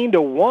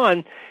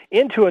 13-1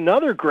 into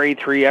another Grade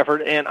 3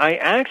 effort. And I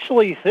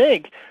actually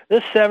think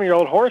this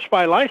 7-year-old horse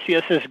by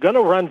Lysias is going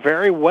to run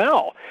very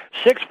well.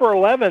 6 for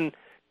 11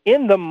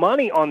 in the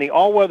money on the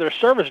all-weather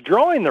service.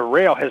 Drawing the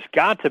rail has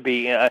got to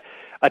be a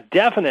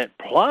definite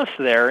plus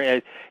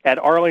there at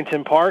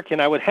Arlington Park. And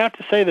I would have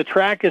to say the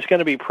track is going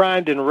to be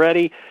primed and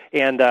ready.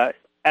 And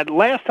at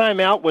last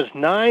time out was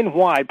 9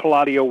 wide,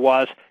 Palladio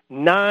was.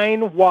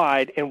 9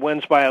 wide and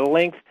wins by a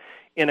length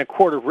and a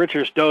quarter,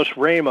 Richard Dos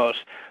Ramos.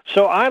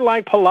 So I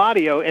like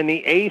Palladio in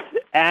the 8th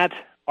at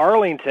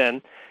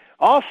Arlington.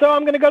 Also,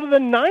 I'm going to go to the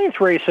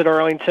 9th race at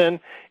Arlington,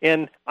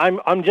 and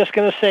I'm just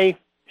going to say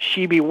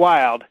She Be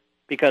Wild,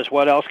 because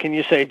what else can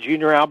you say?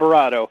 Junior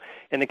Alvarado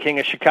and the King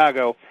of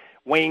Chicago,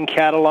 Wayne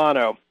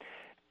Catalano.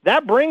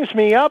 That brings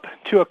me up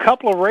to a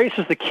couple of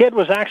races the kid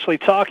was actually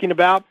talking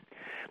about.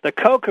 The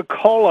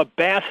Coca-Cola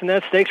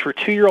Bassinet Stakes for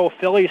 2-year-old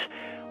fillies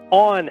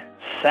on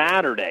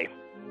Saturday.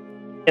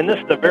 And this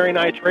is a very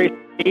nice race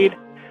indeed.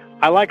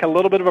 I like a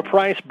little bit of a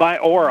price by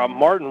Aura.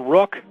 Martin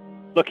Rook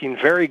looking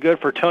very good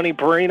for Tony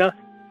Barina.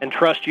 And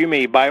trust you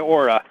me, by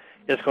Aura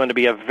is going to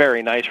be a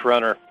very nice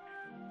runner.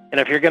 And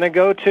if you're going to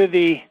go to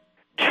the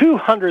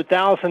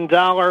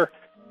 $200,000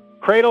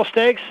 Cradle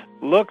Stakes,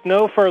 look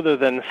no further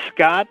than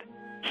Scott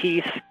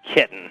Keith's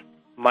Kitten,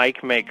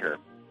 Mike Maker.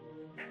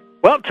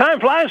 Well, time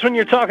flies when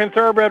you're talking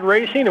thoroughbred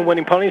racing and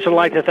winning ponies. I'd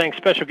like to thank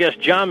special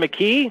guest John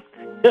McKee.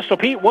 Pistol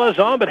Pete was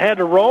on but had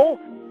to roll.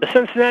 The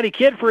Cincinnati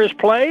Kid for his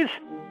plays,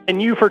 and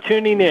you for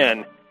tuning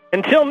in.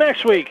 Until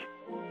next week,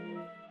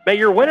 may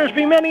your winners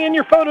be many and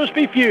your photos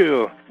be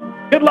few.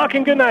 Good luck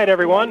and good night,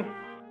 everyone.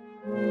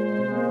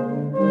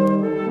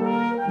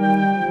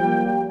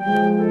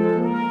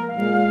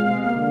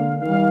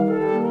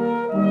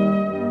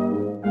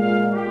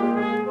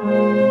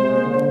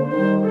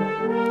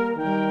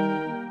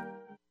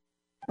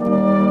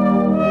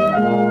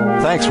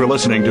 Thanks for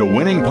listening to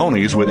Winning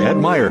Ponies with Ed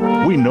Meyer.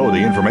 We know the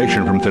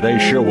information from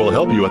today's show will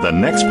help you at the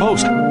next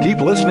post. Keep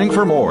listening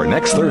for more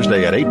next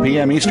Thursday at 8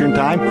 p.m. Eastern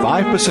Time,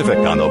 5 Pacific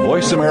on the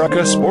Voice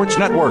America Sports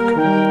Network.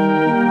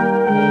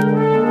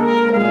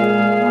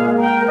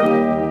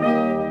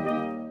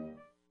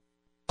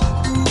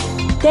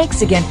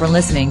 Thanks again for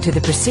listening to the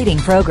preceding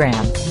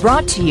program,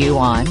 brought to you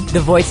on the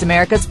Voice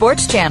America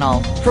Sports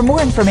Channel. For more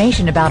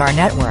information about our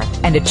network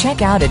and to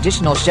check out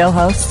additional show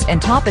hosts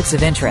and topics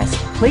of interest,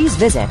 please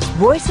visit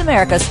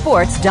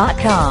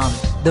voiceamericasports.com.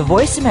 The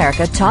Voice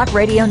America Talk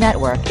Radio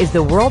Network is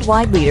the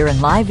worldwide leader in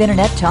live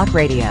Internet talk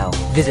radio.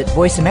 Visit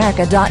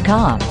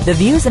voiceamerica.com. The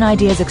views and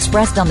ideas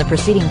expressed on the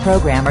preceding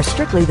program are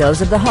strictly those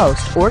of the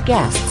host or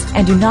guests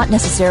and do not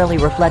necessarily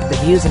reflect the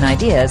views and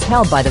ideas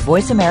held by the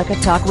Voice America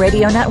Talk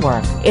Radio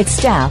Network, its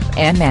staff,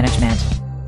 and management.